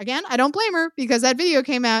 And again, I don't blame her, because that video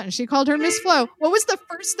came out and she called her Miss Flo. What was the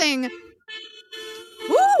first thing?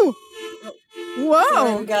 Ooh. Whoa.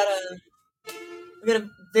 Sorry, we got a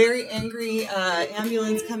very angry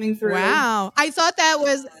ambulance coming through. Wow. I thought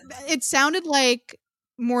it sounded like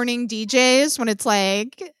morning DJs when it's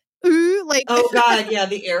like, ooh, like, oh God, yeah,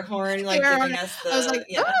 the air horn, like air giving horn. us the, I was like,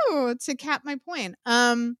 yeah. oh, to cap my point.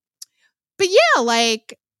 But yeah,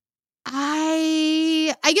 like,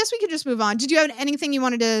 I guess we could just move on. Did you have anything you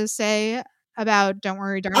wanted to say about Don't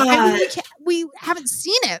Worry, Darling? I mean, we haven't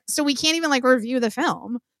seen it, so we can't even like review the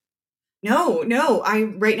film. No.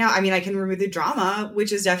 Right now, I mean, I can remove the drama,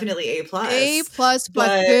 which is definitely A+. But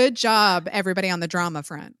good job, everybody on the drama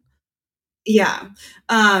front. Yeah.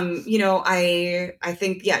 I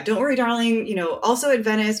think, yeah, Don't Worry, Darling, also at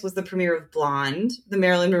Venice was the premiere of Blonde, the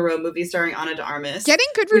Marilyn Monroe movie starring Ana de Armas. Getting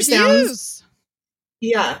good reviews.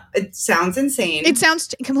 It sounds insane. It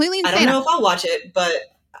sounds completely insane. I don't know if I'll watch it, but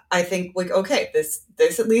I think, like, okay, this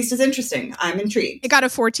at least is interesting. I'm intrigued. It got a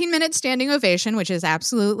 14-minute standing ovation, which is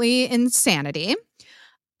absolutely insanity.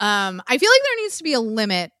 I feel like there needs to be a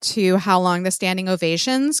limit to how long the standing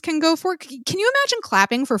ovations can go for. Can you imagine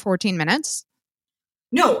clapping for 14 minutes?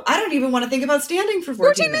 No, I don't even want to think about standing for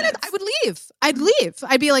 14 minutes. I would leave. I'd leave.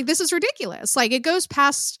 I'd be like, this is ridiculous. Like, it goes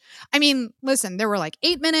past, I mean, listen, there were like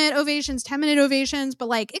 8-minute ovations, 10-minute ovations, but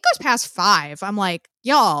like it goes past 5. I'm like,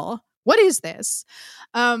 y'all, what is this?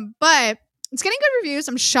 But it's getting good reviews.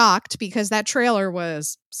 I'm shocked because that trailer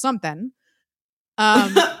was something.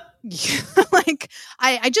 Like,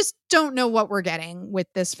 I just don't know what we're getting with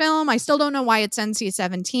this film. I still don't know why it's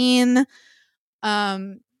NC-17.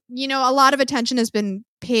 A lot of attention has been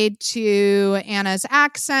paid to Anna's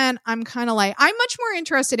accent. I'm kind of like, I'm much more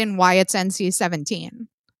interested in why it's NC-17.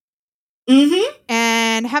 Mm-hmm.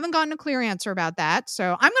 And haven't gotten a clear answer about that.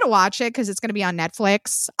 So I'm going to watch it because it's going to be on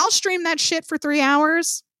Netflix. I'll stream that shit for 3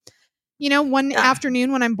 hours. One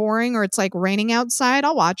afternoon when I'm boring or it's like raining outside,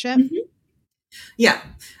 I'll watch it. Mm-hmm. Yeah.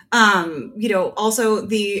 Also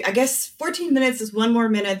I guess 14 minutes is 1 more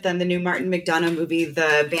minute than the new Martin McDonagh movie,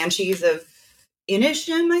 The Banshees of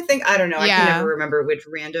Inisherin, I think. I don't know. Yeah. I can never remember which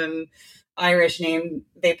random Irish name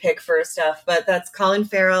they pick for stuff, but that's Colin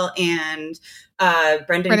Farrell and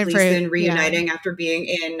Brendan Gleeson reuniting after being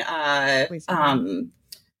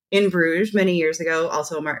in Bruges many years ago,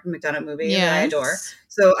 also a Martin McDonagh movie that I adore.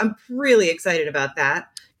 So I'm really excited about that.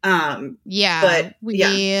 I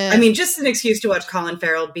mean, just an excuse to watch Colin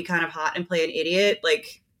Farrell be kind of hot and play an idiot.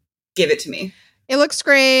 Like, give it to me. It looks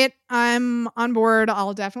great. I'm on board.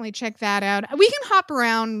 I'll definitely check that out. We can hop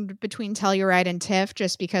around between Telluride and TIFF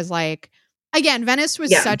just because, like, again, Venice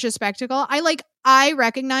was such a spectacle. I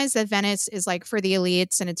recognize that Venice is like for the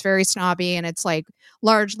elites and it's very snobby and it's like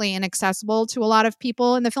largely inaccessible to a lot of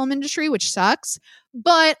people in the film industry, which sucks.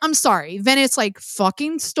 But I'm sorry, Venice like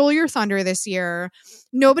fucking stole your thunder this year.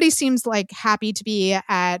 Nobody seems like happy to be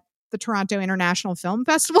at the Toronto International Film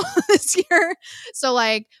Festival this year. So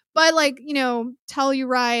like, but like,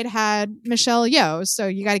 Telluride had Michelle Yeoh, so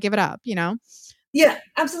you got to give it up, Yeah,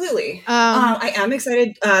 absolutely. I am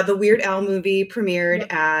excited. The Weird Al movie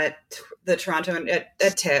premiered at the Toronto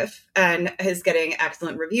at TIFF and is getting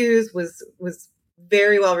excellent reviews. Was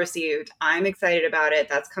very well received. I'm excited about it.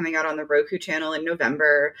 That's coming out on the Roku channel in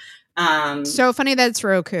November. So funny that it's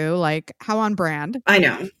Roku. Like, how on brand? I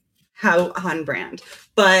know, how on brand.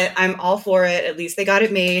 But I'm all for it. At least they got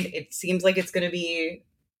it made. It seems like it's going to be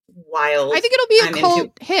wild. I think it'll be a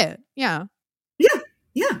cult hit. Yeah.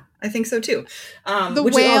 Yeah, I think so too. Which is all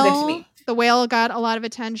good to me. The Whale got a lot of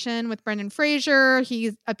attention with Brendan Fraser.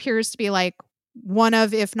 He appears to be like one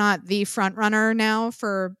of, if not the front runner now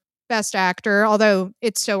for Best Actor, although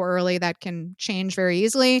it's so early that can change very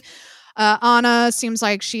easily. Anna seems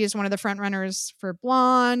like she is one of the front runners for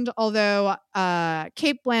Blonde, although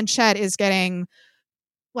Cate Blanchett is getting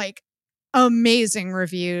like amazing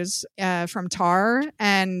reviews from Tar,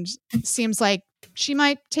 and seems like she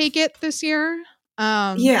might take it this year.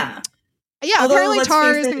 Yeah. Although, Apparently let's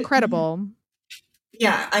Tar face is it, incredible.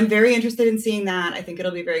 Yeah, I'm very interested in seeing that. I think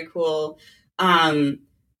it'll be very cool.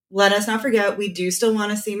 Let us not forget, we do still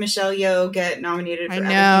want to see Michelle Yeoh get nominated for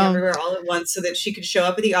Everything Everywhere All at Once so that she could show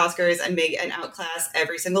up at the Oscars and make and outclass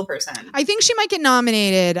every single person. I think she might get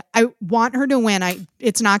nominated. I want her to win.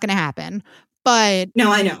 It's not going to happen. But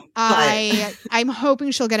no, I know. I'm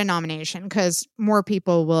hoping she'll get a nomination because more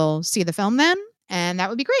people will see the film then, and that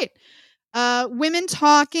would be great. Women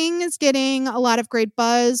Talking is getting a lot of great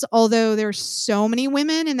buzz, although there's so many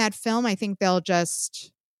women in that film. I think they'll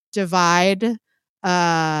just divide,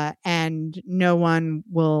 and no one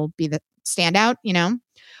will be the standout,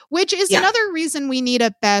 which is another reason we need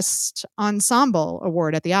a Best Ensemble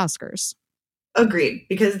award at the Oscars. Agreed,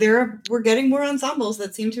 because we're getting more ensembles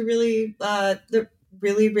that seem to really,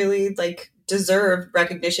 really like deserve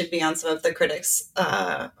recognition beyond some of the critics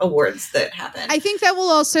awards that happen. I think that will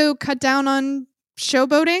also cut down on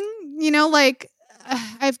showboating.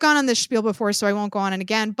 I've gone on this spiel before, so I won't go on it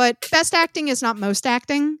again. But best acting is not most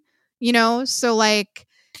acting, So like,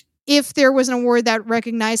 if there was an award that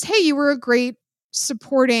recognized, hey, you were a great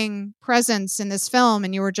supporting presence in this film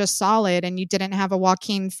and you were just solid and you didn't have a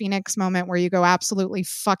Joaquin Phoenix moment where you go absolutely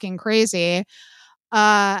fucking crazy,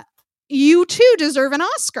 you too deserve an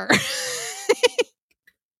Oscar.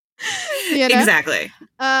 Exactly.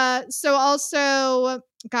 So also,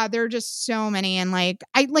 God, there are just so many, and I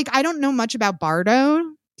don't know much about Bardo.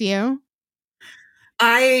 Do you?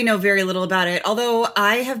 I know very little about it, although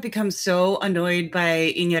I have become so annoyed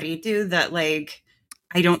by Iñárritu that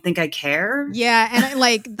I don't think I care. Yeah, and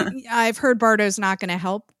I've heard Bardo's not going to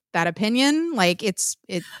help that opinion.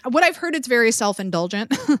 What I've heard, it's very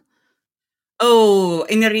self-indulgent. Oh,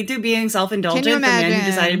 Iñárritu being self-indulgent, the man who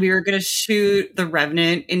decided we were going to shoot The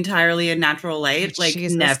Revenant entirely in natural light?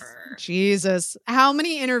 Never. Jesus. How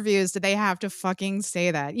many interviews did they have to fucking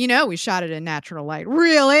say that? We shot it in natural light.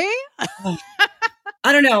 Really?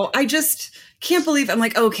 I don't know. I just can't believe. I'm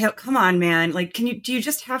like, okay, come on, man. Do you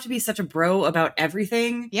just have to be such a bro about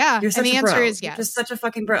everything? Yeah. You're such and the a bro. answer is yes. You're just such a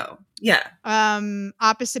fucking bro. Yeah.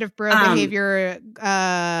 Opposite of bro behavior,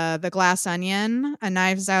 The Glass Onion, A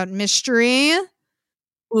Knives Out Mystery.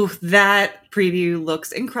 Ooh, that preview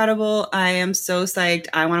looks incredible. I am so psyched.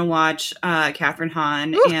 I want to watch Catherine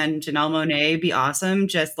Hahn and Janelle Monáe be awesome,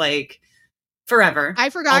 just forever. I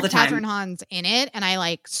forgot Catherine Hahn's in it, and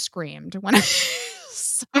I screamed when I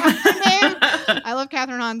saw her name. I love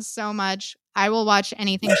Catherine Hahn so much. I will watch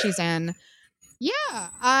anything she's in.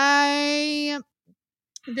 Yeah,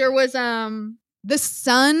 there was The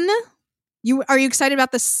Sun. Are you excited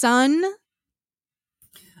about The Sun?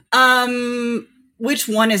 Which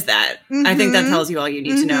one is that? Mm-hmm. I think that tells you all you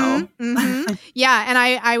need to know. Mm-hmm. Yeah, and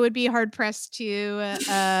I would be hard pressed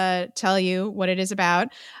to tell you what it is about.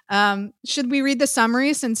 Should we read the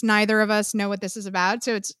summary since neither of us know what this is about?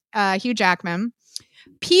 So it's Hugh Jackman.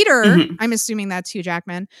 Peter, I'm assuming that's Hugh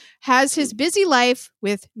Jackman, has his busy life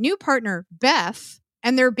with new partner Beth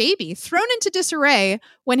and their baby thrown into disarray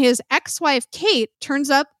when his ex-wife Kate turns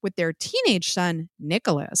up with their teenage son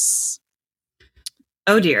Nicholas.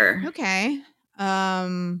 Oh dear. Okay.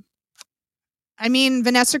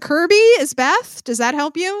 Vanessa Kirby is Beth. Does that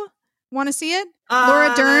help you? Want to see it?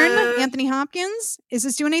 Laura Dern, Anthony Hopkins. Is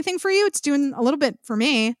this doing anything for you? It's doing a little bit for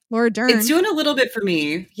me. Laura Dern. It's doing a little bit for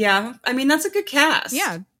me. Yeah. That's a good cast.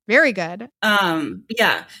 Yeah. Very good.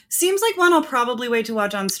 Yeah. Seems like one I'll probably wait to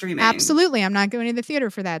watch on streaming. Absolutely. I'm not going to the theater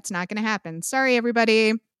for that. It's not going to happen. Sorry,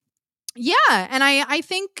 everybody. Yeah. And I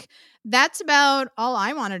think that's about all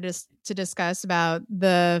I wanted to discuss about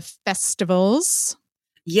the festivals.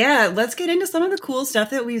 Yeah, let's get into some of the cool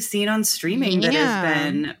stuff that we've seen on streaming that has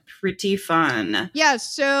been pretty fun. Yeah,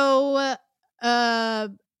 so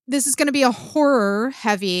this is going to be a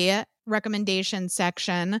horror-heavy recommendation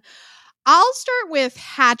section. I'll start with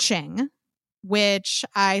Hatching, which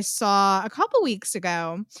I saw a couple weeks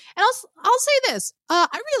ago. And I'll say this.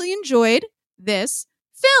 I really enjoyed this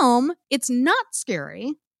film. It's not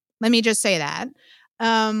scary. Let me just say that.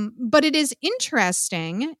 But it is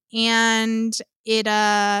interesting, and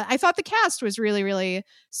I thought the cast was really, really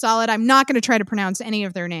solid. I'm not going to try to pronounce any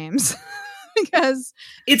of their names because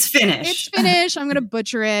it's Finnish. I'm going to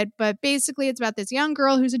butcher it, but basically it's about this young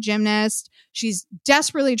girl who's a gymnast. She's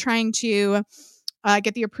desperately trying to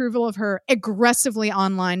get the approval of her aggressively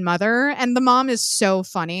online mother. And the mom is so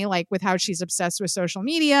funny, with how she's obsessed with social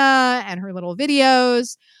media and her little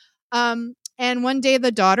videos. And one day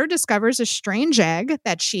the daughter discovers a strange egg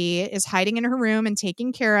that she is hiding in her room and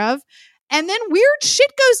taking care of. And then weird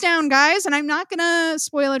shit goes down, guys. And I'm not going to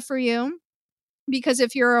spoil it for you. because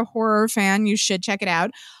if you're a horror fan, you should check it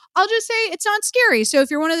out. I'll just say it's not scary. So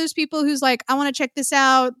if you're one of those people who's like, I want to check this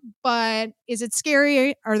out, but is it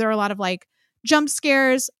scary? Are there a lot of like jump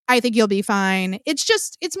scares? I think you'll be fine.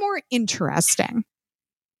 It's more interesting.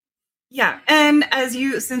 Yeah. And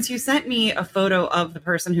since you sent me a photo of the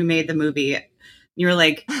person who made the movie, you were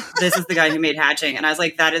like, this is the guy who made Hatching. And I was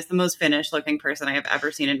like, that is the most Finnish looking person I have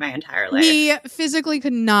ever seen in my entire life. He physically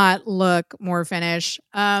could not look more Finnish.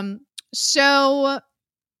 So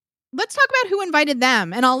let's talk about who invited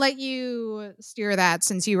them. And I'll let you steer that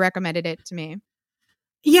since you recommended it to me.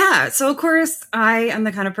 Yeah. So, of course, I am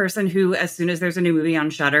the kind of person who, as soon as there's a new movie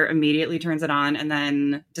on Shudder, immediately turns it on and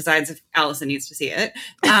then decides if Allison needs to see it.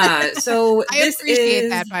 So I appreciate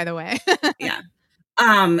that, by the way. Yeah.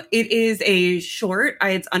 It is a short.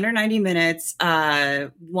 It's under 90 minutes.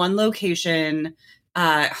 One location,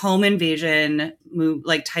 home invasion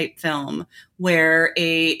like type film where a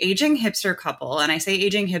aging hipster couple, and I say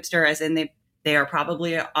aging hipster as in they are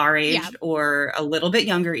probably our age or a little bit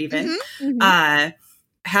younger even,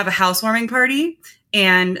 have a housewarming party,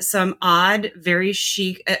 and some odd but very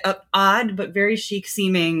chic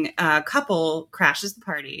seeming couple crashes the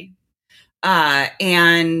party,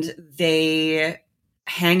 and they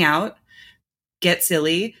hang out, get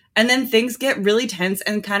silly, and then things get really tense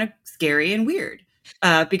and kind of scary and weird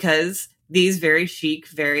because these very chic,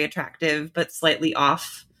 very attractive, but slightly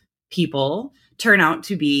off people turn out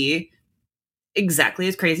to be exactly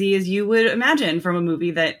as crazy as you would imagine from a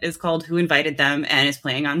movie that is called Who Invited Them and is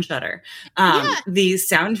playing on Shudder. The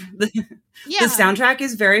soundtrack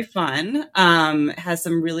is very fun. Has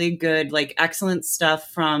some really good, like, excellent stuff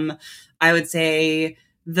from, I would say,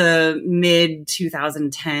 the mid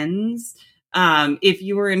 2010s. If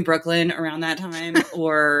you were in Brooklyn around that time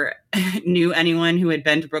or knew anyone who had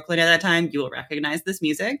been to Brooklyn at that time, you will recognize this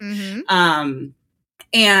music.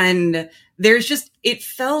 And there's just,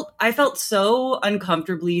 I felt so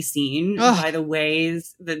uncomfortably seen by the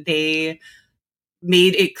ways that they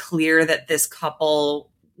made it clear that this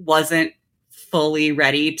couple wasn't fully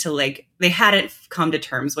ready to, like, they hadn't come to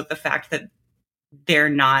terms with the fact that they're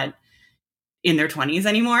not in their 20s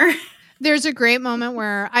anymore. There's a great moment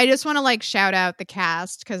where I just want to like shout out the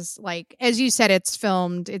cast because, like, as you said, it's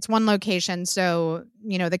one location. So,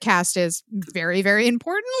 you know, the cast is very, very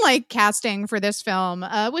important. Like, casting for this film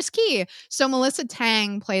was key. So Melissa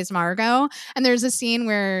Tang plays Margot. And there's a scene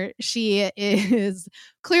where she is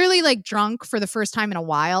clearly like drunk for the first time in a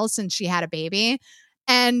while since she had a baby.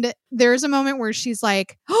 And there's a moment where she's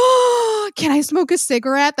like, oh, can I smoke a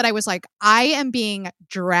cigarette? That I was like, I am being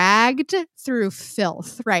dragged through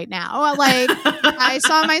filth right now. Like, I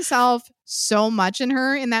saw myself so much in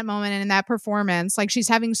her in that moment and in that performance. Like, she's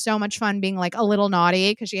having so much fun being like a little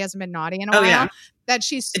naughty because she hasn't been naughty in a while. Yeah. That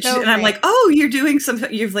she's so and I'm like, oh, you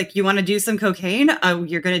want to do some cocaine?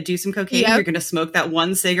 You're going to do some cocaine. Yep. You're going to smoke that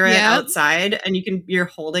one cigarette outside, and you're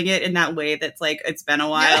holding it in that way that's like, it's been a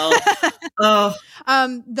while. Oh,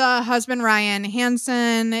 the husband Ryan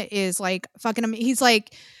Hansen is like fucking him. He's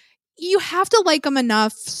like, you have to like him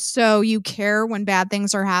enough so you care when bad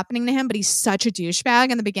things are happening to him, but he's such a douchebag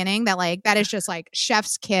in the beginning that, like, that is just like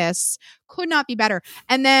chef's kiss. Could not be better.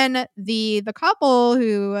 And then the couple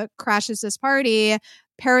who crashes this party,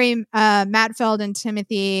 Perry Matfeld and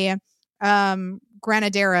Timothy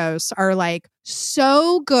Granaderos, are like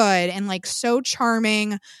so good and like so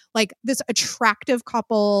charming, like this attractive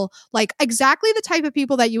couple, like exactly the type of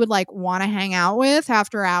people that you would like want to hang out with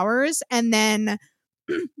after hours. And then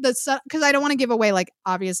because I don't want to give away like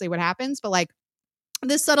obviously what happens, but like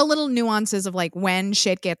the subtle little nuances of like when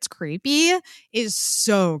shit gets creepy is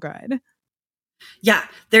so good. Yeah,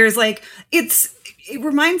 there's like it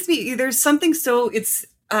reminds me, there's something so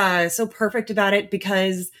so perfect about it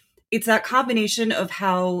because it's that combination of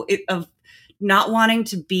of not wanting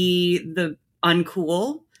to be the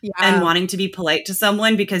uncool and wanting to be polite to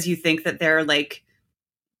someone because you think that they're like,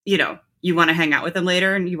 you know, you want to hang out with them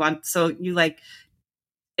later and you like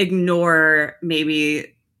ignore,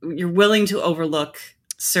 maybe you're willing to overlook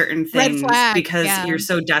certain things because you're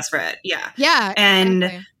so desperate. Yeah. And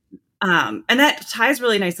exactly. And that ties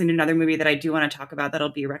really nicely into another movie that I do want to talk about that'll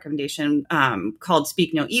be a recommendation called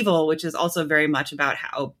Speak No Evil, which is also very much about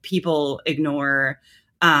how people ignore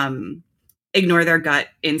their gut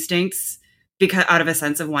instincts because out of a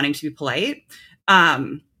sense of wanting to be polite,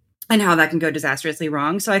 and how that can go disastrously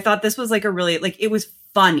wrong. So I thought this was like a really, like, it was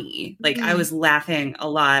funny. Like I was laughing a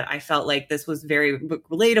lot. I felt like this was very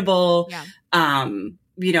relatable. Yeah.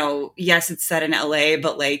 You know, yes, it's set in LA,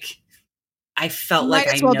 but like I felt like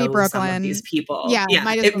I know some of these people. Yeah. Yeah.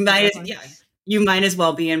 you might as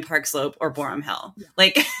well be in Park Slope or Borum Hill.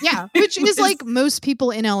 Like, yeah, which is like most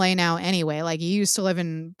people in LA now anyway. Like you used to live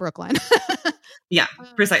in Brooklyn. Yeah,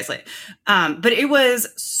 precisely. But it was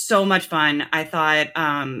so much fun. I thought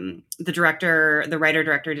the writer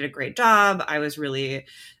director did a great job. I was really,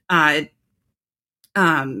 I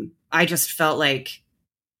just felt like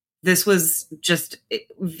this was just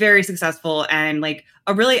very successful and like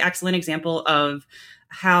a really excellent example of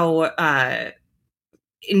how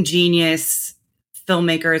ingenious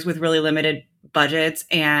filmmakers with really limited budgets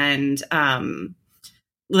and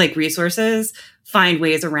like resources find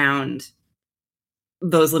ways around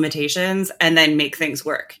those limitations and then make things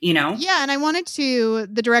work, you know? Yeah. And I wanted to,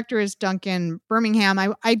 the director is Duncan Birmingham.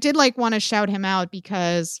 I did like want to shout him out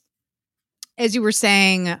because as you were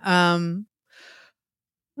saying, well,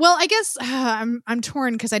 I guess I'm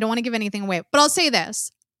torn because I don't want to give anything away, but I'll say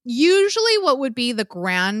this. Usually what would be the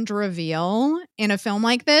grand reveal in a film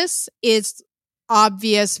like this is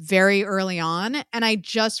obvious very early on. And I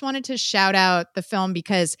just wanted to shout out the film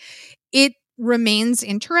because it remains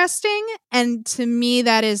interesting. And to me,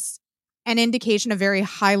 that is an indication of very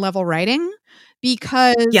high level writing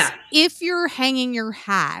because if you're hanging your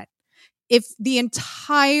hat, if the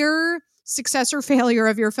entire success or failure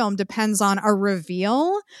of your film depends on a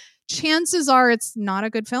reveal, chances are it's not a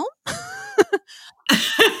good film.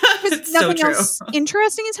 Because nothing else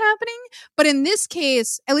interesting is happening. But in this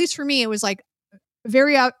case, at least for me, it was like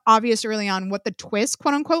very obvious early on what the twist,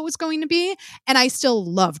 quote unquote, was going to be. And I still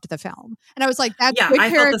loved the film. And I was like, that's good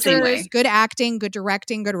characters, good acting, good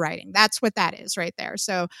directing, good writing. That's what that is right there.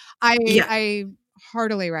 So I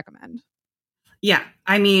heartily recommend. Yeah.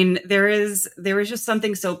 I mean, there was just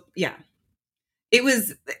something so, it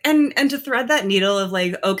was, and to thread that needle of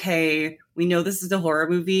like, okay, we know this is a horror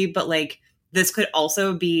movie, but like, this could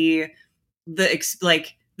also be this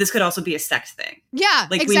could also be a sex thing. Yeah,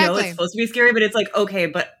 like exactly. We know it's supposed to be scary, but it's like, okay,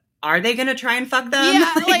 but are they going to try and fuck them?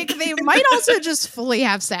 Yeah, like they might also just fully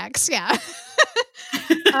have sex. Yeah.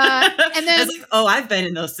 And then, like, oh, I've been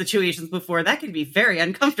in those situations before. That can be very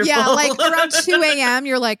uncomfortable. Yeah, like around 2 a.m.,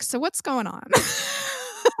 you're like, so what's going on?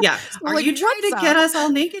 Yeah. Are like, you trying to get us all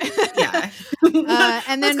naked? Yeah.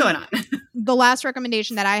 And then what's going on? The last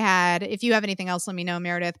recommendation that I had, if you have anything else, let me know,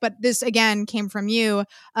 Meredith. But this again came from you.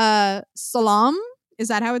 Saloum. Is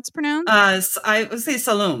that how it's pronounced? I would say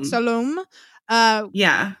Saloum. Saloum.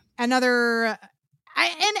 Yeah. Another. And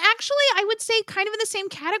actually, I would say kind of in the same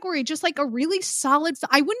category, just like a really solid.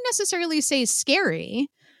 I wouldn't necessarily say scary.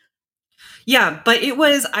 Yeah, but it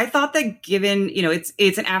was, I thought that given,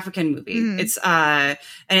 it's an African movie. Mm-hmm. It's, and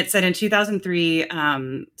it's set in 2003,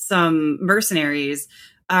 some mercenaries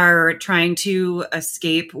are trying to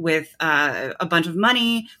escape with, a bunch of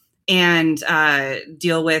money and,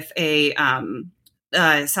 deal with a,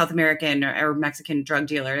 South American or Mexican drug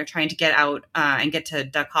dealer. They're trying to get out, and get to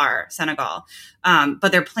Dakar, Senegal.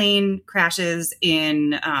 But their plane crashes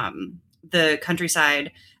in, the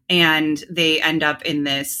countryside and they end up in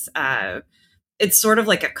this, it's sort of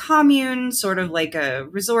like a commune, sort of like a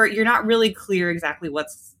resort. You're not really clear exactly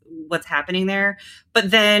what's happening there. But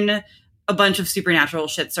then a bunch of supernatural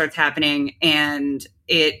shit starts happening and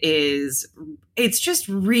it's just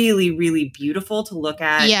really, really beautiful to look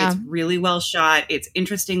at. Yeah. It's really well shot. It's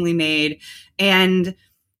interestingly made. And,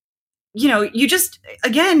 you just,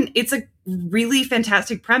 again, it's a really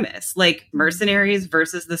fantastic premise, like mercenaries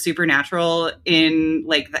versus the supernatural in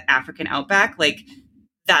like the African outback. Like,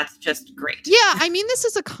 that's just great. Yeah, I mean, this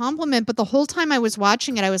is a compliment, but the whole time I was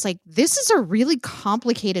watching it, I was like, this is a really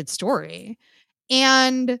complicated story.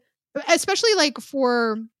 And especially like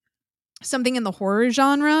for something in the horror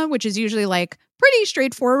genre, which is usually like pretty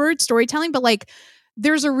straightforward storytelling, but like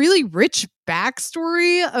there's a really rich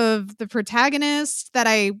backstory of the protagonist that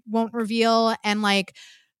I won't reveal. And like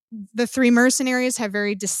the three mercenaries have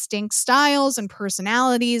very distinct styles and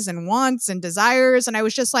personalities and wants and desires. And I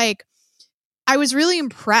was just like, I was really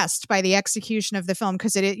impressed by the execution of the film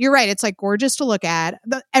because you're right. It's like gorgeous to look at.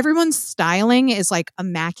 Everyone's styling is like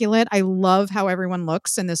immaculate. I love how everyone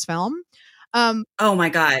looks in this film. Oh my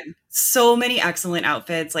God. So many excellent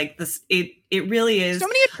outfits. Like this, it really is. So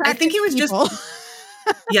many attractive I think it was people.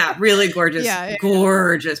 Yeah, really gorgeous, yeah.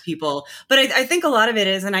 Gorgeous people. But I think a lot of it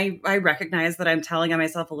is, and I recognize that I'm telling on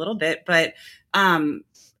myself a little bit, but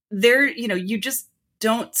there, you just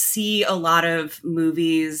don't see a lot of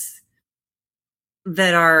movies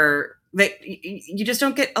that you just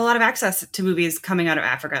don't get a lot of access to movies coming out of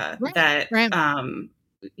Africa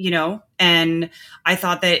and I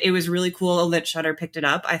thought that it was really cool that Shudder picked it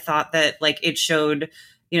up. I thought that like it showed,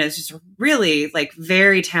 it's just really like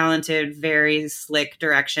very talented, very slick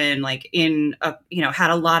direction, like in a,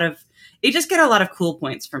 had a lot of, it just get a lot of cool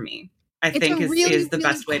points for me. I It's a think really, is the really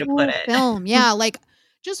best way to put cool it. film. Yeah, like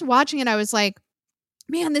just watching it, I was like,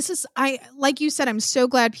 man, this is like you said, I'm so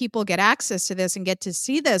glad people get access to this and get to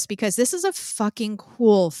see this because this is a fucking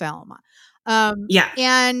cool film. Yeah.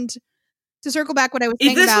 And to circle back what I was If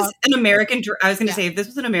saying this was about an American, I was going to yeah, say, if this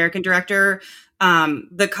was an American director,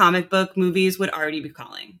 the comic book movies would already be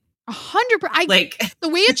calling. 100%. Like The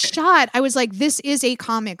way it's shot, I was like, this is a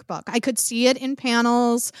comic book. I could see it in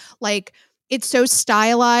panels. Like, it's so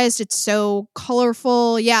stylized. It's so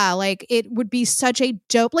colorful. Yeah, like it would be such a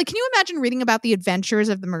dope. Like, can you imagine reading about the adventures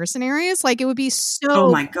of the mercenaries? Like, it would be oh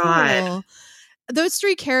so my God. cool. Those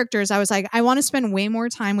three characters, I was like, I want to spend way more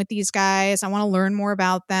time with these guys. I want to learn more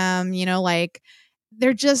about them. You know, like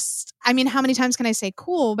they're just, I mean, how many times can I say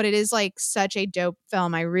cool? But it is like such a dope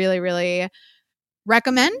film. I really, really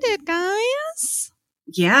recommend it, guys.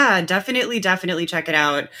 Yeah, definitely check it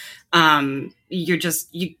out. You're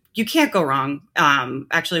just you can't go wrong.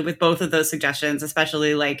 Actually with both of those suggestions,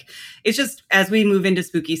 especially like it's just as we move into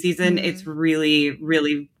spooky season, it's really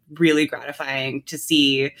gratifying to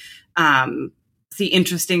see see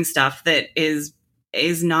interesting stuff that is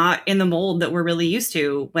not in the mold that we're really used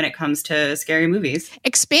to when it comes to scary movies.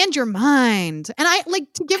 Expand your mind. And I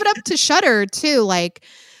like to give it up to Shudder too. Like,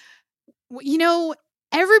 you know,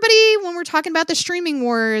 everybody, when we're talking about the streaming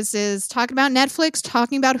wars, is talking about Netflix,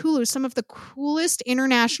 talking about Hulu. Some of the coolest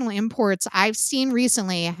international imports I've seen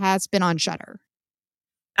recently has been on Shudder.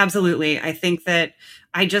 Absolutely. I think that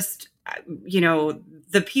I just,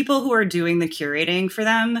 the people who are doing the curating for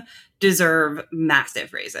them deserve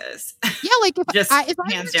massive raises. Yeah, like if I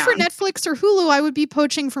hands worked for down. Netflix or Hulu, I would be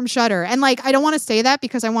poaching from Shudder. And like, I don't want to say that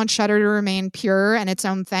because I want Shudder to remain pure and its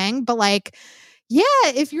own thing. But like, yeah,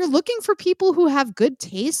 if you're looking for people who have good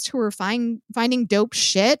taste, who are finding dope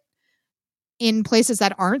shit in places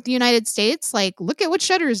that aren't the United States, like, look at what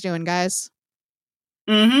Shudder is doing, guys.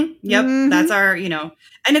 Mm-hmm. Yep. Mm-hmm. That's our,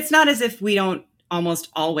 and it's not as if we don't almost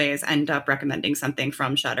always end up recommending something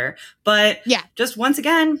from Shudder. But yeah, just once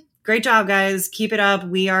again, great job, guys. Keep it up.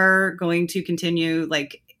 We are going to continue.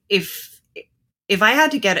 Like, if I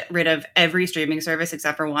had to get rid of every streaming service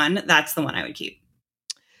except for one, that's the one I would keep.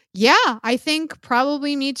 Yeah, I think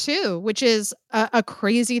probably me too, which is a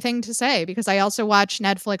crazy thing to say because I also watch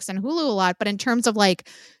Netflix and Hulu a lot. But in terms of like,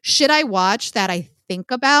 should I watch that I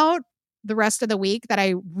think about the rest of the week that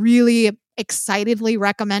I really excitedly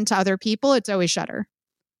recommend to other people, it's always Shudder.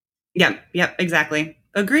 Yep, exactly.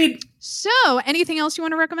 Agreed. So, anything else you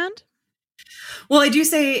want to recommend? Well, I do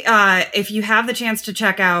say if you have the chance to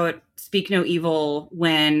check out Speak No Evil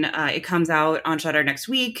when it comes out on Shudder next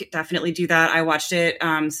week, definitely do that. I watched it.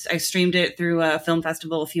 I streamed it through a film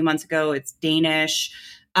festival a few months ago. It's Danish.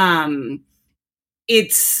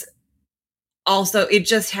 It's also, it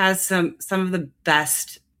just has some of the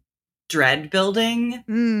best dread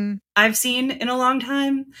building I've seen in a long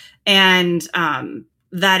time. And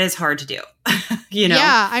that is hard to do.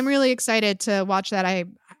 Yeah, I'm really excited to watch that. I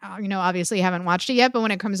obviously haven't watched it yet, but when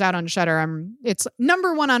it comes out on Shudder, it's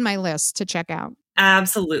number one on my list to check out.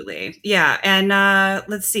 Absolutely. Yeah. And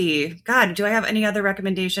let's see. God, do I have any other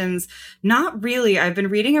recommendations? Not really. I've been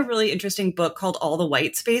reading a really interesting book called All the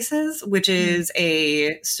White Spaces, which is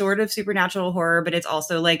a sort of supernatural horror, but it's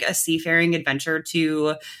also like a seafaring adventure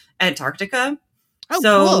to Antarctica. Oh,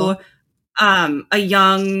 so cool. A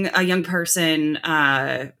young person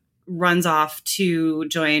runs off to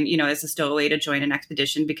join, as a stowaway to join an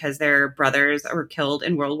expedition because their brothers were killed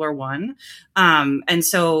in World War One. And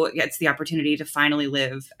so gets the opportunity to finally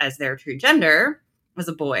live as their true gender, as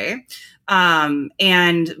a boy.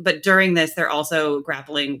 But during this, they're also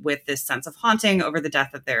grappling with this sense of haunting over the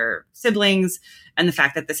death of their siblings and the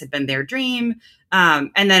fact that this had been their dream.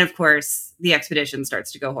 And then, of course, the expedition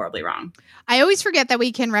starts to go horribly wrong. I always forget that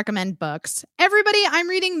we can recommend books. Everybody, I'm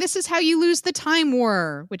reading This Is How You Lose the Time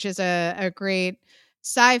War, which is a great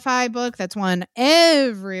sci-fi book that's won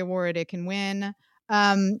every award it can win.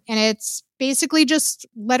 And it's basically just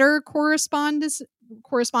letter correspondences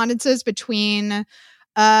between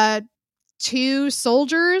two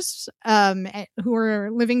soldiers who are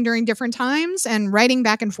living during different times and writing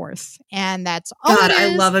back and forth. And that's all God, it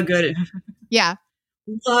is. I love a good... Yeah.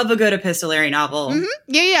 Love a good epistolary novel. Mm-hmm.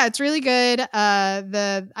 Yeah, it's really good.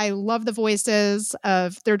 I love the voices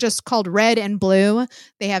they're just called Red and Blue.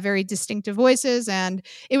 They have very distinctive voices, and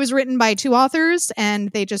it was written by two authors, and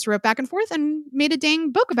they just wrote back and forth and made a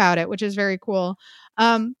dang book about it, which is very cool.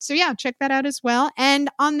 So yeah, check that out as well. And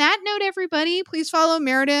on that note, everybody, please follow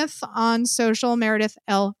Meredith on social, Meredith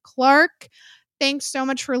L. Clark. Thanks so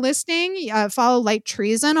much for listening. Follow Light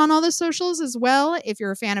Treason on all the socials as well. If you're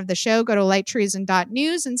a fan of the show, go to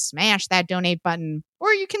lighttreason.news and smash that donate button.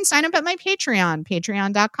 Or you can sign up at my Patreon,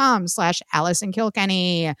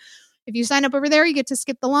 patreon.com/AllisonKilkenny. If you sign up over there, you get to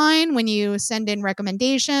skip the line when you send in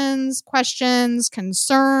recommendations, questions,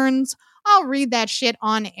 concerns. I'll read that shit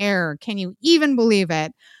on air. Can you even believe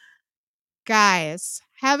it? Guys,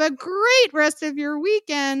 have a great rest of your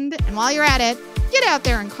weekend. And while you're at it, get out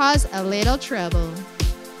there and cause a little trouble.